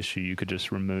suicide issue, you could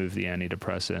just remove the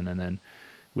antidepressant and then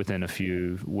within a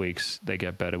few weeks they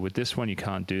get better. With this one, you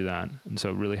can't do that. And so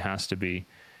it really has to be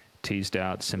teased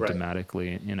out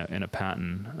symptomatically in a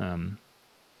pattern.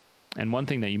 And one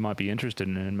thing that you might be interested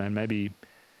in, and maybe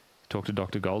talk to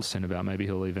Dr. Goldstein about, maybe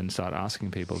he'll even start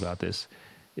asking people about this,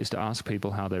 is to ask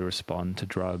people how they respond to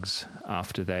drugs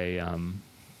after they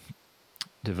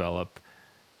develop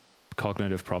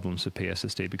cognitive problems with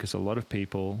PSSD, because a lot of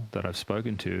people that I've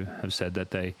spoken to have said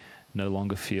that they no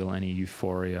longer feel any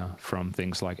euphoria from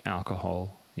things like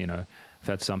alcohol. I've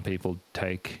had some people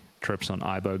take trips on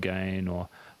ibogaine or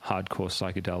hardcore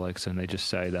psychedelics, and they just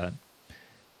say that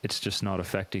it's just not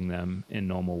affecting them in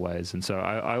normal ways. And so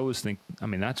I always think,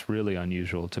 that's really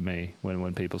unusual to me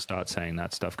when people start saying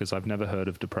that stuff, because I've never heard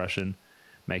of depression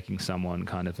making someone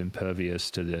kind of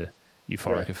impervious to the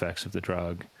euphoric effects of the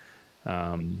drug.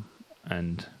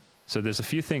 And so there's a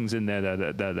few things in there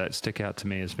that stick out to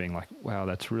me as being like, wow,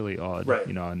 that's really odd,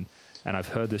 and I've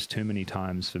heard this too many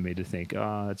times for me to think,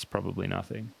 it's probably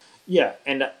nothing. Yeah.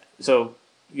 And so,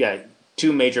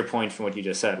 two major points from what you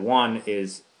just said. One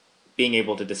is being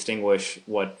able to distinguish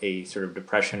what a sort of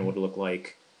depression would look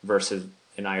like versus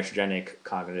an iatrogenic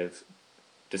cognitive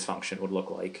dysfunction would look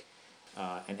like.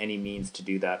 And any means to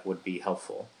do that would be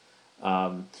helpful.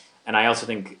 And I also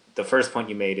think the first point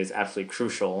you made is absolutely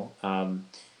crucial,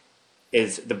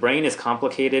 is the brain is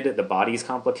complicated, the body is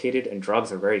complicated, and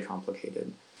drugs are very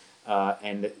complicated.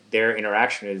 And their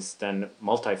interaction is then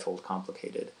multifold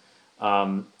complicated.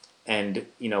 And,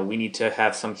 we need to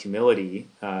have some humility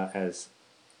as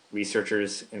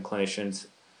researchers and clinicians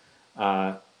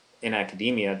in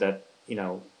academia that,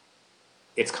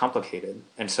 it's complicated.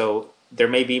 And so there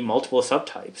may be multiple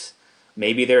subtypes.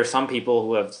 Maybe there are some people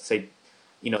who have, say,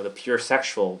 the pure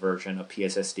sexual version of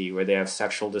PSSD, where they have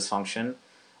sexual dysfunction,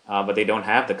 but they don't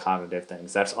have the cognitive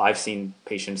things. I've seen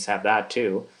patients have that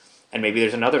too. And maybe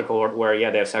there's another cohort where,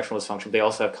 they have sexual dysfunction, but they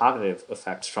also have cognitive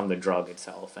effects from the drug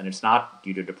itself. And it's not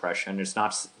due to depression. It's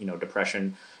not,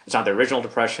 depression. It's not their original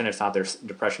depression. It's not their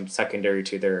depression secondary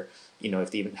to their,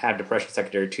 if they even had depression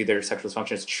secondary to their sexual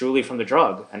dysfunction. It's truly from the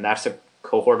drug. And that's a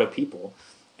cohort of people.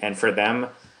 And for them,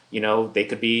 they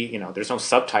could be, there's no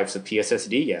subtypes of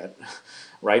PSSD yet,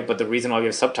 right? But the reason why we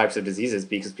have subtypes of diseases is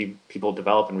because people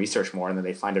develop and research more, and then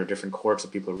they find there are different cohorts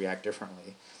of people who react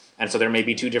differently. And so there may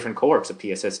be two different cohorts of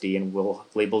PSSD, and we'll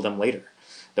label them later.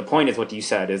 The point is what you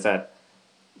said, is that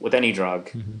with any drug,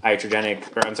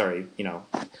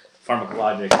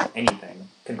 pharmacologic, anything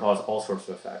can cause all sorts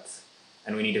of effects.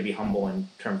 And we need to be humble in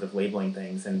terms of labeling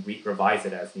things and revise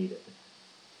it as needed.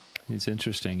 It's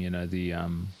interesting, it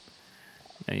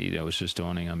was just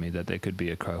dawning on me that there could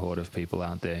be a cohort of people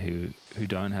out there who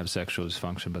don't have sexual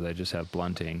dysfunction, but they just have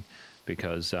blunting,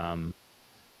 because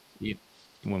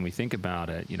when we think about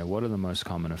it, what are the most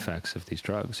common effects of these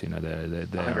drugs?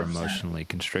 They're emotionally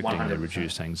constricting, 100%. They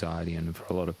reduce anxiety, and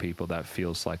for a lot of people that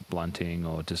feels like blunting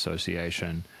or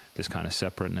dissociation, this kind of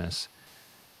separateness.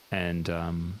 And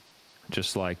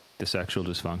just like the sexual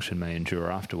dysfunction may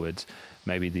endure afterwards,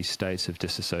 maybe these states of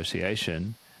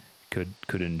disassociation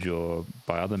could endure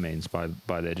by other means, by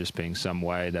there just being some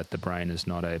way that the brain is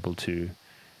not able to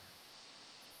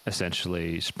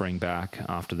essentially spring back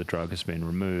after the drug has been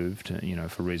removed,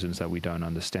 for reasons that we don't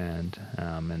understand.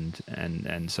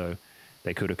 And so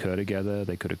they could occur together,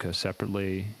 they could occur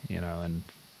separately, and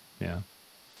yeah.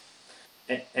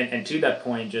 And to that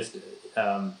point, just,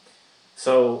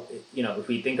 so, if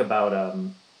we think about,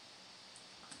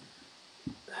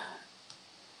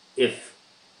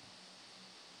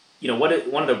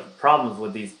 one of the problems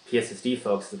with these PSSD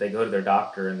folks is that they go to their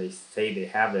doctor and they say they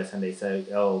have this, and they say,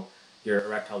 oh, your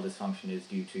erectile dysfunction is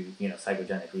due to,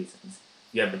 psychogenic reasons.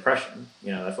 You have depression,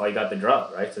 that's why you got the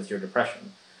drug, right? So it's your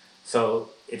depression. So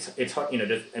it's hard,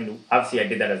 and obviously I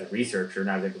did that as a researcher,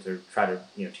 and I was able to try to,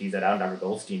 tease that out, and Dr.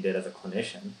 Goldstein did as a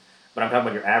clinician. But I'm talking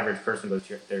about your average person goes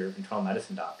to their internal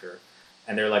medicine doctor,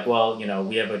 and they're like, well,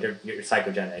 we have you're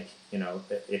psychogenic,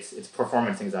 it's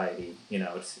performance anxiety,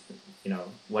 it's,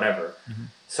 whatever. Mm-hmm.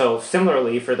 So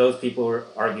similarly, for those people who are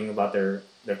arguing about their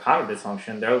cognitive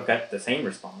dysfunction, they'll get the same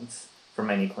response from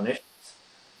many clinicians,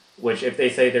 which if they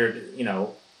say they're,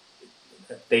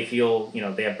 they feel,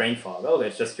 they have brain fog, oh,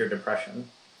 it's just your depression,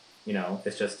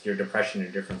 it's just your depression in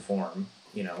a different form,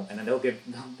 and then they'll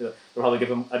probably give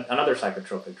them another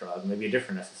psychotropic drug, maybe a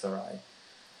different SSRI.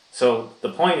 So the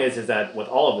point is that with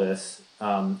all of this,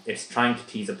 it's trying to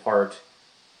tease apart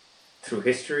through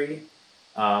history,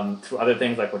 through other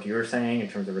things like what you were saying in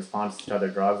terms of response to other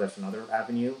drugs. That's another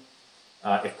avenue.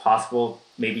 If possible,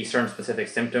 maybe certain specific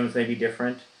symptoms may be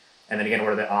different, And then again,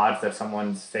 what are the odds that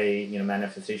someone's, say,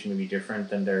 manifestation would be different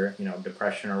than their,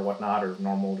 depression or whatnot, or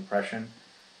normal depression?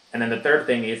 And then the third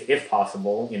thing is, if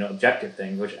possible, objective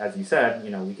things, which, as you said,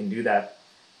 we can do that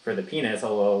for the penis,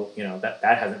 although,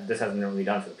 this hasn't really been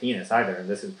done for the penis either.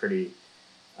 This is pretty,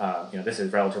 this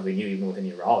is relatively new even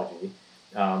within urology.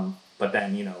 But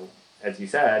then, as you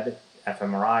said,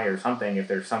 fMRI or something, if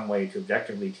there's some way to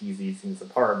objectively tease these things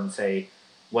apart and say,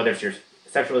 whether it's your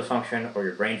sexual dysfunction or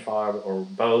your brain fog or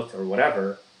both or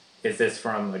whatever, is this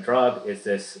from a drug? Is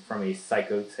this from a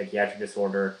psychiatric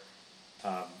disorder?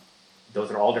 Those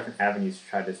are all different avenues to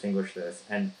try to distinguish this.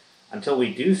 And until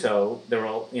we do so, there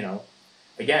will,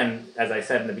 again, as I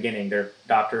said in the beginning, there are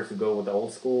doctors who go with the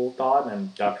old school thought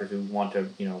and doctors who want to,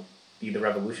 be the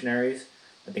revolutionaries.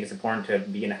 I think it's important to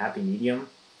be in a happy medium.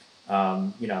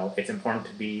 It's important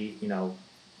to be,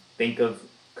 think of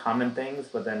common things,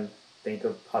 but then think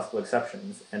of possible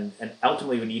exceptions. And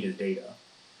ultimately, we need is data.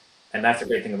 And that's the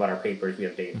great thing about our papers. We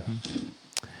have data. Mm-hmm.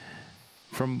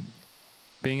 From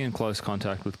being in close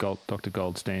contact with Dr.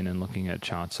 Goldstein and looking at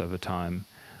charts over time,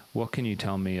 what can you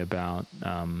tell me about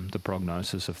the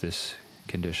prognosis of this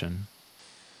condition?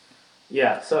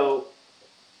 Yeah, so,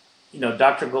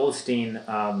 Dr. Goldstein,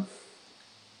 I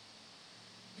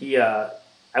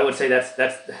would say that's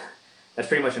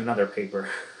pretty much another paper,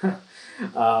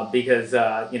 because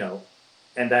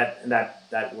and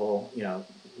that will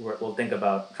we'll think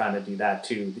about trying to do that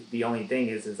too. The only thing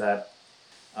is that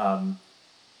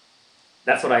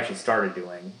that's what I actually started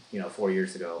doing 4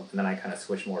 years ago, and then I kind of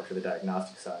switched more to the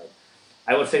diagnostic side.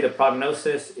 I would say the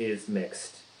prognosis is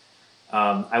mixed.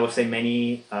 I would say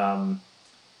many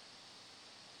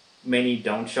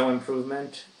don't show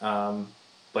improvement,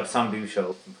 but some do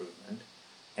show improvement.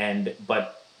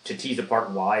 But to tease apart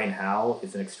why and how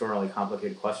is an extraordinarily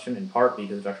complicated question, in part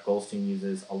because Dr. Goldstein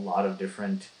uses a lot of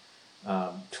different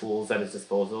tools at his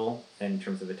disposal in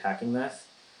terms of attacking this.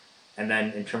 And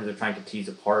then in terms of trying to tease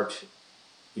apart,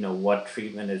 what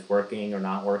treatment is working or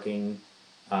not working,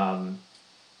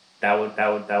 that would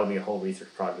be a whole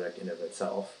research project in of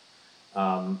itself.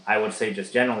 I would say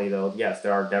just generally though, yes,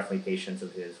 there are definitely patients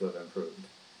of his who have improved,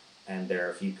 and there are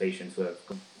a few patients who have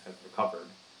recovered.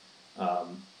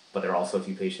 But there are also a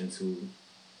few patients who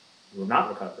have not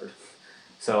recovered.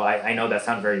 So I know that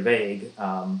sounds very vague,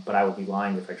 but I would be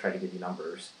lying if I tried to give you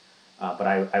numbers. But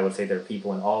I would say there are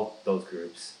people in all those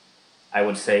groups. I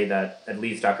would say that at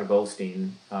least Dr.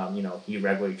 Goldstein, he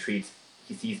regularly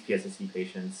he sees PSSD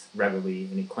patients regularly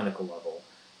in a clinical level,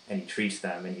 and he treats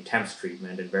them, and he attempts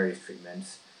treatment and various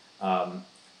treatments. And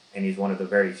he's one of the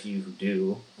very few who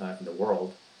do in the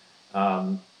world.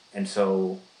 And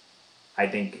so I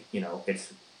think,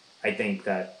 I think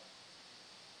that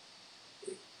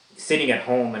sitting at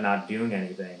home and not doing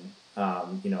anything,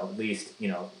 at least,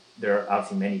 there are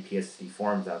obviously many PSSD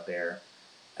forums out there,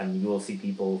 and you will see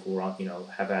people who are,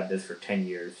 have had this for 10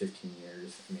 years, 15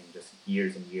 years, just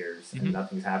years and years, mm-hmm. and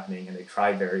nothing's happening, and they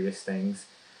try various things,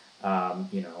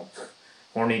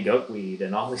 horny goatweed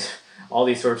and all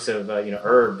these sorts of,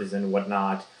 herbs and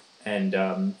whatnot, and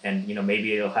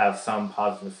maybe it'll have some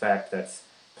positive effect that's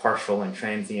partial and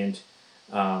transient,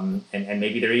 and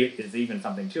maybe there is even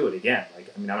something to it. Again,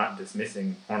 I'm not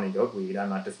dismissing horny goatweed. I'm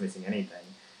not dismissing anything,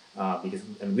 because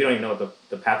we don't even know what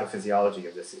the pathophysiology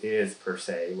of this is per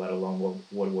se, let alone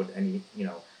what would any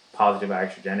positive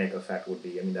iatrogenic effect would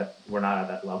be. That we're not at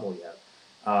that level yet.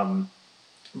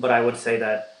 But I would say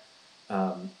that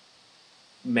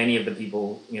many of the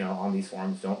people on these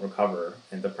forums don't recover,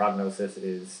 and the prognosis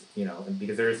is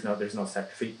because there's no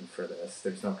set treatment for this.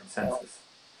 There's no consensus.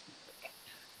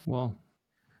 Well,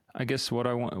 I guess what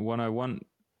I want,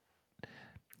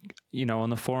 on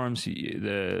the forums,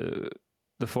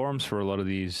 the forums for a lot of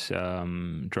these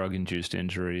drug-induced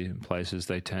injury places,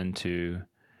 they tend to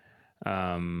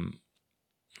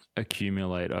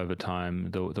accumulate over time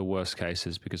the worst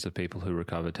cases, because the people who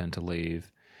recover tend to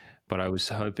leave. But I was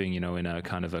hoping, in a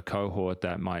kind of a cohort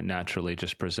that might naturally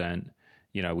just present,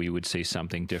 we would see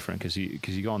something different, because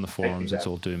you go on the forums, it's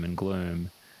all doom and gloom.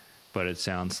 But it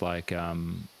sounds like,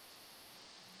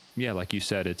 like you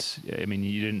said,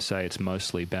 you didn't say it's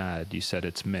mostly bad. You said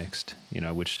it's mixed,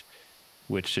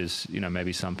 which is,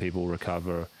 maybe some people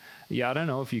recover. Yeah, I don't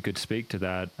know if you could speak to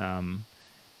that. I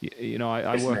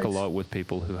work a lot with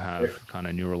people who have kind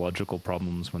of neurological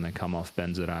problems when they come off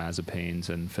benzodiazepines,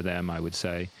 and for them, I would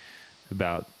say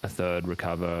about a third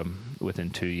recover within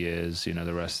 2 years.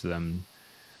 The rest of them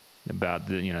about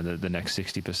the next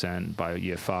 60% by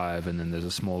year 5, and then there's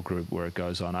a small group where it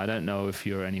goes on. I don't know if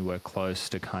you're anywhere close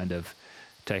to kind of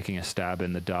taking a stab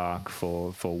in the dark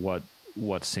for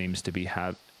what seems to be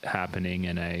happening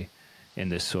in a in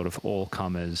this sort of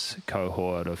all-comers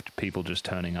cohort of people just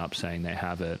turning up saying they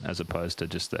have it, as opposed to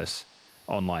just this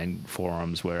online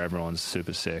forums where everyone's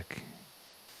super sick.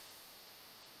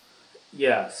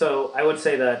 Yeah, so I would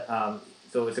say that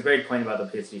so it's a great point about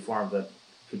the PhD forum that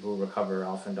people who recover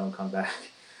often don't come back,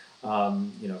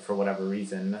 for whatever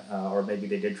reason, or maybe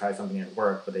they did try something and it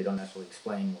worked, but they don't necessarily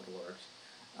explain what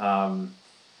worked.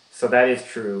 So that is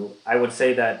true. I would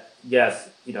say that yes,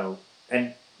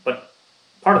 but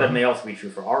part of that may also be true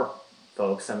for our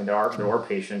folks. I mean, there were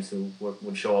patients who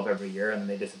would show up every year and then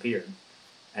they disappeared,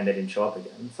 and they didn't show up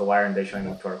again. So why aren't they showing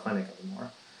up to our clinic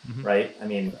anymore, right? I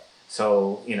mean,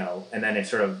 so and then it's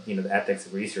sort of the ethics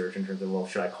of research in terms of, well,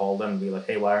 should I call them and be like,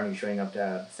 hey, why aren't you showing up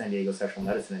to San Diego Sexual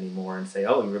Medicine anymore, and say,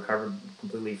 oh, you recovered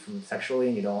completely from sexually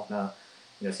and you don't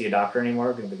see a doctor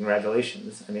anymore?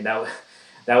 Congratulations. I mean,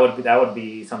 that would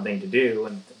be something to do,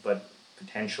 but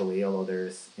potentially, although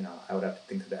there's I would have to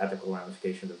think of the ethical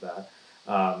ramifications of that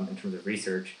in terms of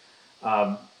research.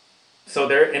 So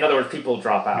there, in other words, people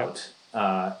drop out.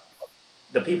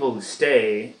 The people who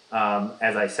stay,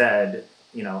 as I said,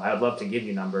 I would love to give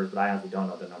you numbers, but I honestly don't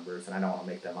know the numbers, and I don't want to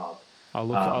make them up. I'll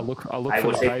look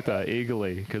for the paper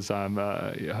eagerly, because I'm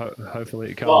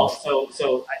hopefully it comes.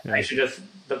 Well, I should just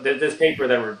this paper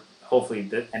that we're hopefully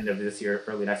the end of this year,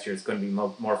 early next year, is going to be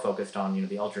more focused on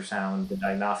the ultrasound, the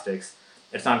diagnostics.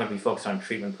 It's not going to be focused on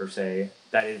treatment per se.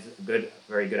 That is a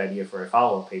very good idea for a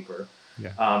follow-up paper.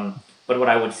 Yeah. But what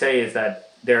I would say is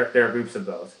that there are groups of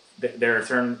both. There are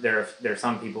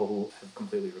some people who have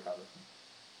completely recovered.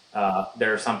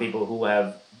 There are some people who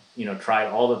have tried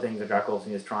all the things that Dr.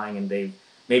 Goldstein is trying, and they've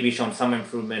maybe shown some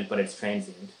improvement, but it's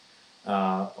transient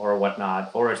or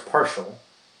whatnot, or it's partial.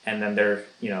 And then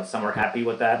some are happy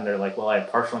with that, and they're like, well, I have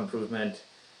partial improvement,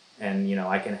 and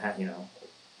I can have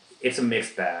it's a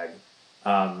mixed bag.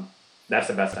 That's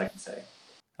the best I can say.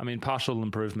 I mean, partial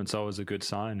improvement's always a good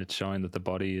sign. It's showing that the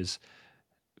body is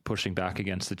pushing back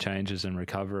against the changes and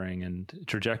recovering, and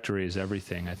trajectory is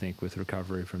everything, I think, with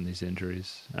recovery from these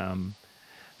injuries. A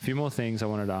few more things I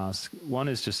wanted to ask. One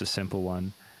is just a simple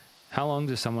one. How long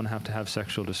does someone have to have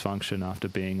sexual dysfunction after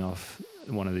being off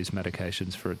one of these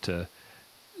medications for it to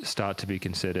start to be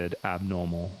considered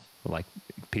abnormal, like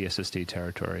PSSD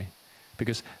territory?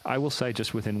 Because I will say,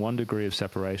 just within 1 degree of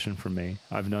separation from me,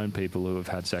 I've known people who have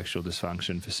had sexual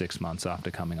dysfunction for 6 months after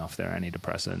coming off their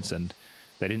antidepressants, and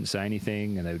they didn't say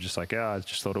anything, and they were just like, I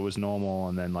just thought it was normal.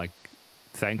 And then, like,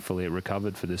 thankfully it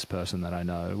recovered for this person that I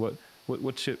know.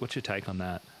 What's your take on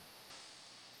that?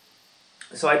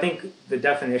 So I think the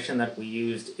definition that we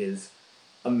used is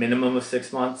a minimum of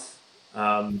 6 months.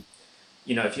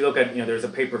 If you look at, there's a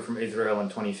paper from Israel in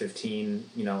 2015,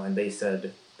 and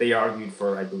they argued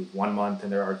for, I believe, 1 month,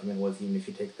 and their argument was, even if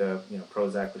you take the,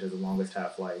 Prozac, which is the longest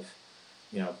half-life,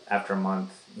 after a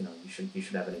month, you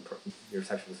should have your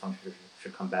sexual dysfunction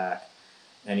should come back.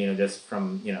 And, just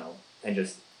from, and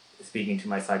just speaking to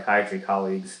my psychiatry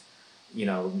colleagues,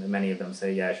 many of them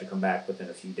say, yeah, I should come back within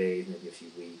a few days, maybe a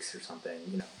few weeks or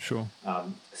something, Sure.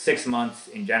 6 months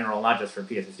in general, not just for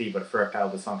PSSD, but for erectile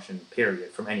dysfunction,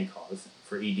 period, from any cause,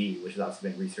 for ED, which has also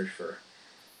been researched for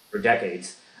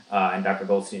decades. And Dr.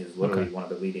 Goldstein is literally one of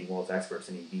the leading world's experts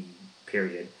in ED,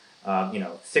 period.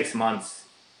 6 months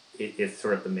is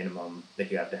sort of the minimum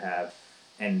that you have to have.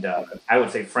 And I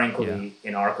would say, frankly,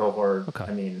 in our cohort,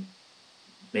 I mean,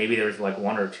 maybe there's like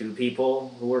 1 or 2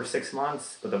 people who were 6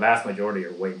 months, but the vast majority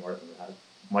are way more than that,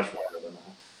 much more than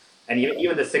that. And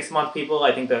even the 6-month people,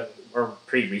 I think that are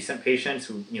pretty recent patients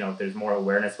who, there's more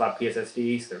awareness about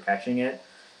PSSD, so they're catching it.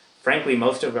 Frankly,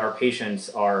 most of our patients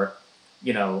are,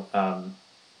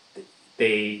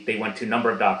 they went to a number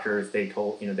of doctors. They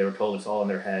were told it's all in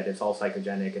their head. It's all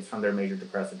psychogenic. It's from their major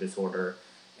depressive disorder,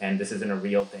 and this isn't a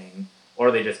real thing. Or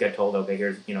they just get told, okay,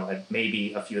 here's,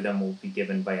 maybe a few of them will be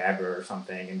given Viagra or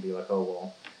something and be like, oh,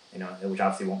 well, which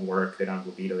obviously won't work. They don't have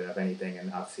libido, they don't have anything.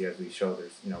 And obviously, as we show,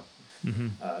 there's,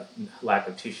 lack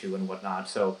of tissue and whatnot.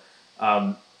 So,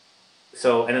 and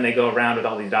then they go around with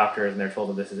all these doctors and they're told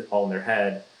that this is all in their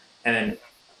head. And then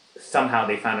somehow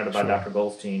they found out about Dr.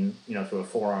 Goldstein, through a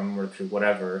forum or through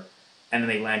whatever. And then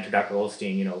they land to Dr.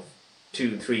 Goldstein,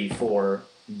 2, 3, 4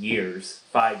 years,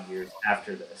 5 years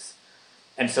after this.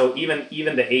 And so even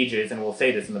the ages, and we'll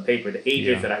say this in the paper, the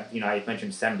ages that I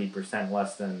mentioned 70%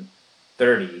 less than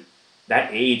 30, that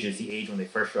age is the age when they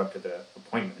first show up to the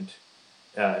appointment,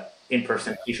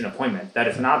 in-person patient appointment. That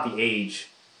is not the age.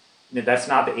 That's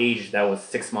not the age that was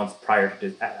 6 months prior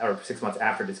to, or 6 months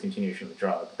after discontinuation of the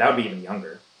drug. That would be even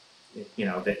younger.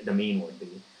 The mean would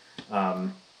be.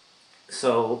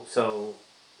 So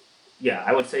yeah,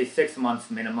 I would say 6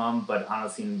 months minimum, but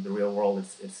honestly, in the real world,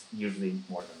 it's usually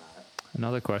more than that.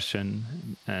 Another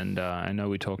question, and I know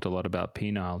we talked a lot about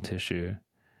penile tissue.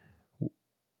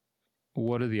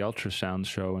 What do the ultrasounds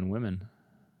show in women?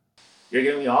 You're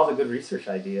giving me all the good research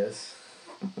ideas.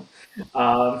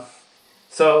 um,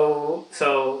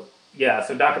 so yeah,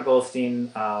 so Dr. Goldstein,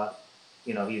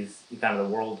 he's kind of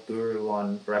the world guru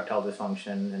on erectile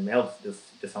dysfunction and male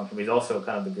dysfunction, but he's also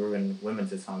kind of the guru in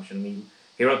women's dysfunction.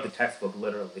 He wrote the textbook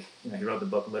literally. He wrote the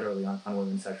book literally on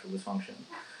women's sexual dysfunction.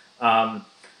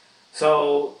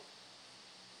 So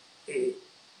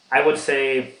I would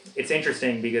say it's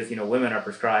interesting because women are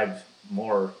prescribed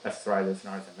more SSRIs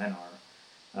than men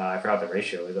are. I forgot the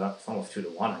ratio. It's almost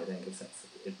 2-1. I think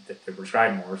they're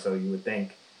prescribed more. So you would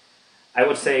think. I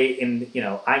would say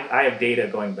I have data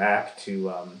going back to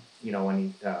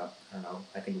when I don't know.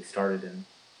 I think we started in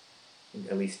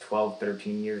at least 12,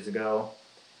 13 years ago.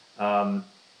 I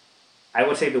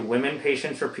would say the women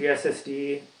patients for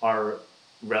PSSD are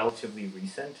relatively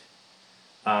recent.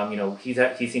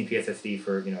 He's seen PSSD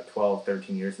for 12,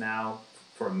 13 years now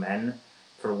for men.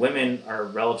 For women are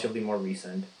relatively more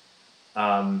recent.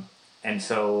 And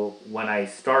so when I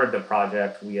started the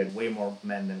project, we had way more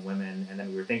men than women, and then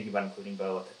we were thinking about including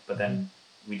both, but then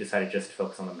we decided just to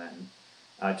focus on the men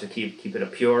to keep it a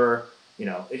pure.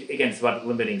 Again, it's about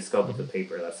limiting scope of the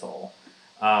paper. That's all.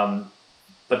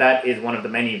 But that is one of the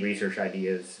many research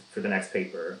ideas for the next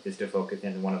paper, is to focus,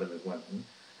 and one of them is women.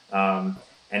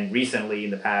 And recently,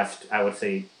 in the past, I would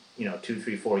say, 2,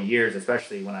 3, 4 years,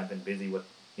 especially when I've been busy with,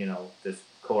 this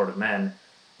cohort of men,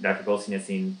 Dr. Goldstein has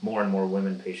seen more and more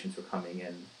women patients who are coming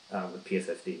in with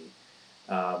PSSD.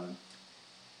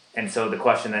 And so the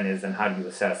question then is, how do you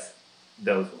assess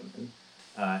those women?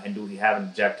 And do we have an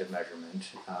objective measurement?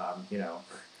 Can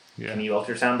you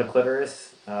ultrasound the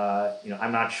clitoris?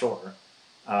 I'm not sure.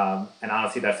 And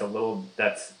honestly, that's above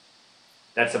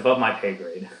my pay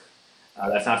grade.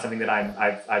 That's not something that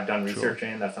I've done research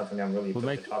in. That's not something I'm really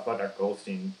equipped to talk about. Dr.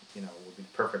 Goldstein, would be the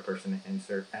perfect person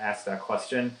to ask that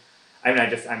question. I mean,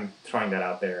 I'm throwing that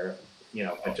out there.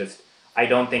 I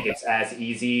don't think it's as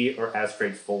easy or as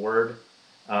straightforward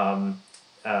in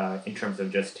terms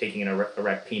of just taking an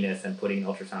erect penis and putting an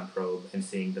ultrasound probe and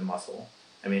seeing the muscle.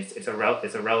 I mean, it's a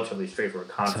relatively straightforward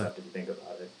concept if you think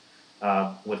about it.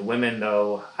 With women,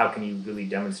 though, how can you really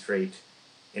demonstrate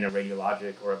in a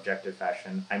radiologic or objective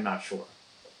fashion? I'm not sure.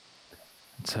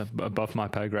 It's above my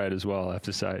pay grade as well, I have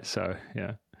to say. So,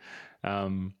 yeah.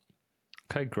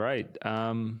 Okay, great.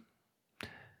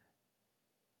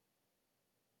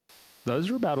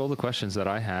 Those are about all the questions that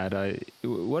I had.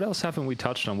 What else haven't we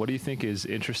touched on? What do you think is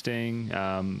interesting?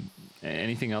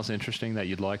 Anything else interesting that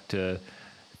you'd like to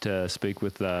speak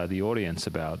with the audience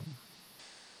about?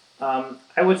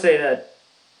 I would say that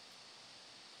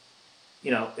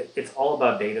it's all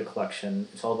about data collection.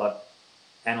 It's all about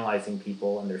analyzing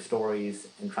people and their stories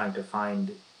and trying to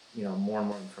find more and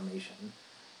more information.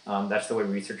 That's the way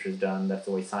research is done. That's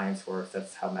the way science works.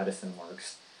 That's how medicine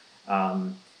works.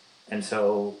 And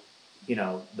so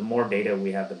the more data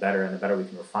we have, the better, and the better we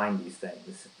can refine these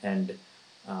things. And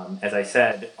as I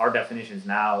said, our definitions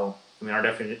now, our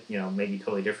definition may be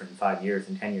totally different in 5 years,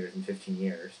 in 10 years, in 15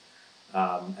 years.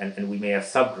 And we may have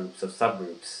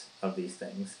subgroups of these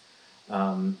things.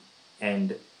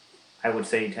 And I would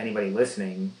say to anybody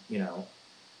listening,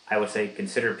 I would say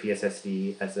consider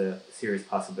PSSD as a serious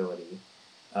possibility.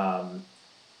 Go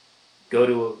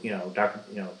to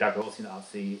Dr. Goldstein,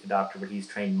 obviously a doctor, but he's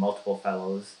trained multiple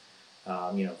fellows,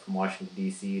 from Washington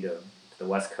D.C. to the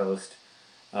West Coast,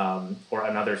 or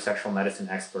another sexual medicine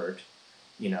expert.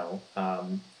 I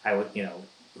would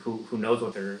who knows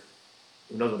what they're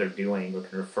doing or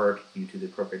can refer you to the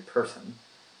appropriate person.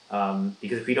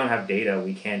 Because if we don't have data,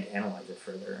 we can't analyze it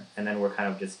further, and then we're kind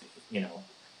of just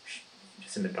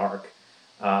just in the dark.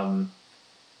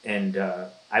 And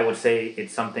I would say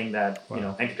it's something that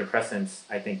antidepressants,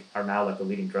 I think, are now like the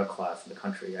leading drug class in the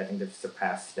country. I think they've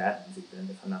surpassed statins, even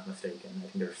if I'm not mistaken. I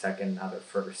think they're second, now they're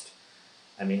first.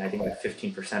 I mean, I think like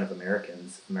 15% of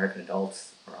American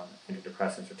adults are on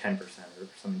antidepressants, or 10%, or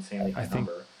some insanely high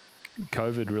number.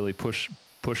 COVID really pushed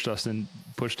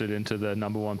it into the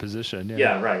number one position.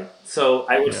 Yeah, right. So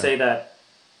I would say that,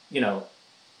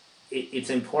 it's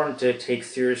important to take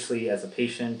seriously as a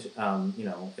patient.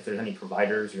 If there's any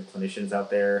providers or clinicians out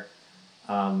there,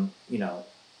 I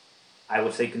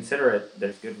would say consider it.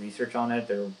 There's good research on it.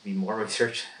 There will be more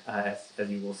research, as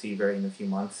you will see in a few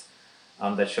months,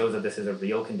 that shows that this is a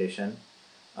real condition.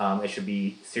 It should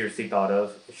be seriously thought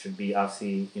of. It should be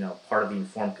obviously, part of the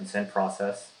informed consent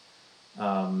process.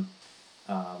 And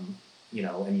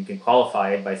you can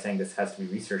qualify it by saying this has to be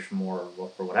researched more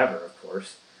or whatever, of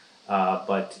course.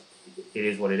 But it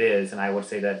is what it is. And I would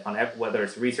say that whether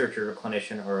it's a researcher, a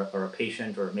clinician, or a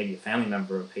patient, or maybe a family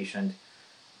member of a patient,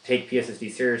 take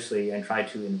PSSD seriously and try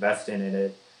to invest in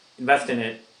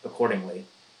it accordingly.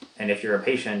 And if you're a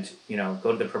patient,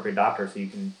 go to the appropriate doctor so you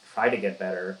can try to get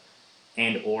better,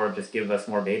 and or just give us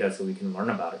more data so we can learn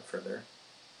about it further.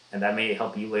 And that may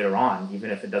help you later on,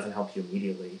 even if it doesn't help you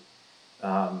immediately.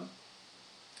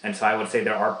 And so I would say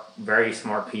there are very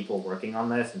smart people working on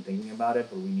this and thinking about it,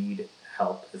 but we need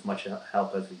help, as much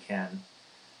help as we can,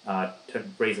 to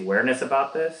raise awareness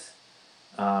about this.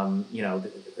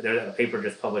 There's a paper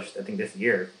just published, I think this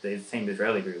year, the same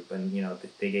Israeli group, and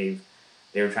they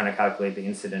were trying to calculate the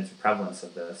incidence or prevalence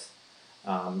of this.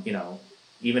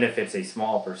 Even if it's a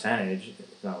small percentage,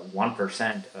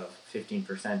 1% of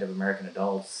 15% of American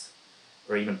adults,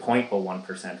 or even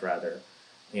 0.01% rather,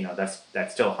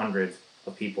 that's still hundreds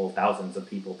of people, thousands of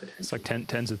people potentially. It's like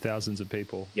tens of thousands of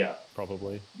people. Yeah,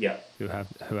 probably. Yeah, who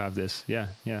have this. Yeah.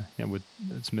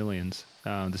 It's millions.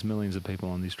 There's millions of people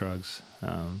on these drugs.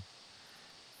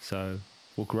 Well,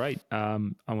 great. I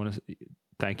want to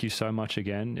thank you so much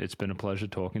again. It's been a pleasure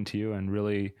talking to you, and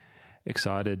really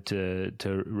excited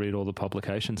to read all the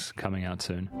publications coming out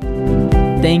soon.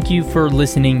 Thank you for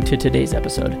listening to today's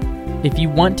episode. If you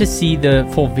want to see the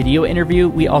full video interview,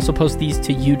 we also post these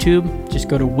to YouTube. Just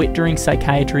go to Wit During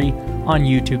Psychiatry on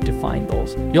YouTube to find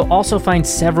those. You'll also find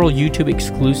several YouTube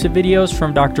exclusive videos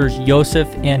from Drs. Yosef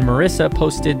and Marissa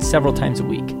posted several times a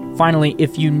week. Finally,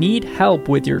 if you need help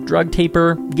with your drug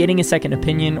taper, getting a second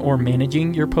opinion, or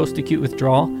managing your post-acute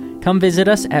withdrawal, come visit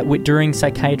us at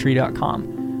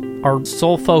witduringpsychiatry.com. Our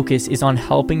sole focus is on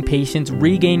helping patients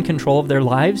regain control of their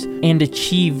lives and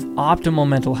achieve optimal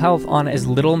mental health on as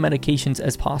little medications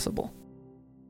as possible.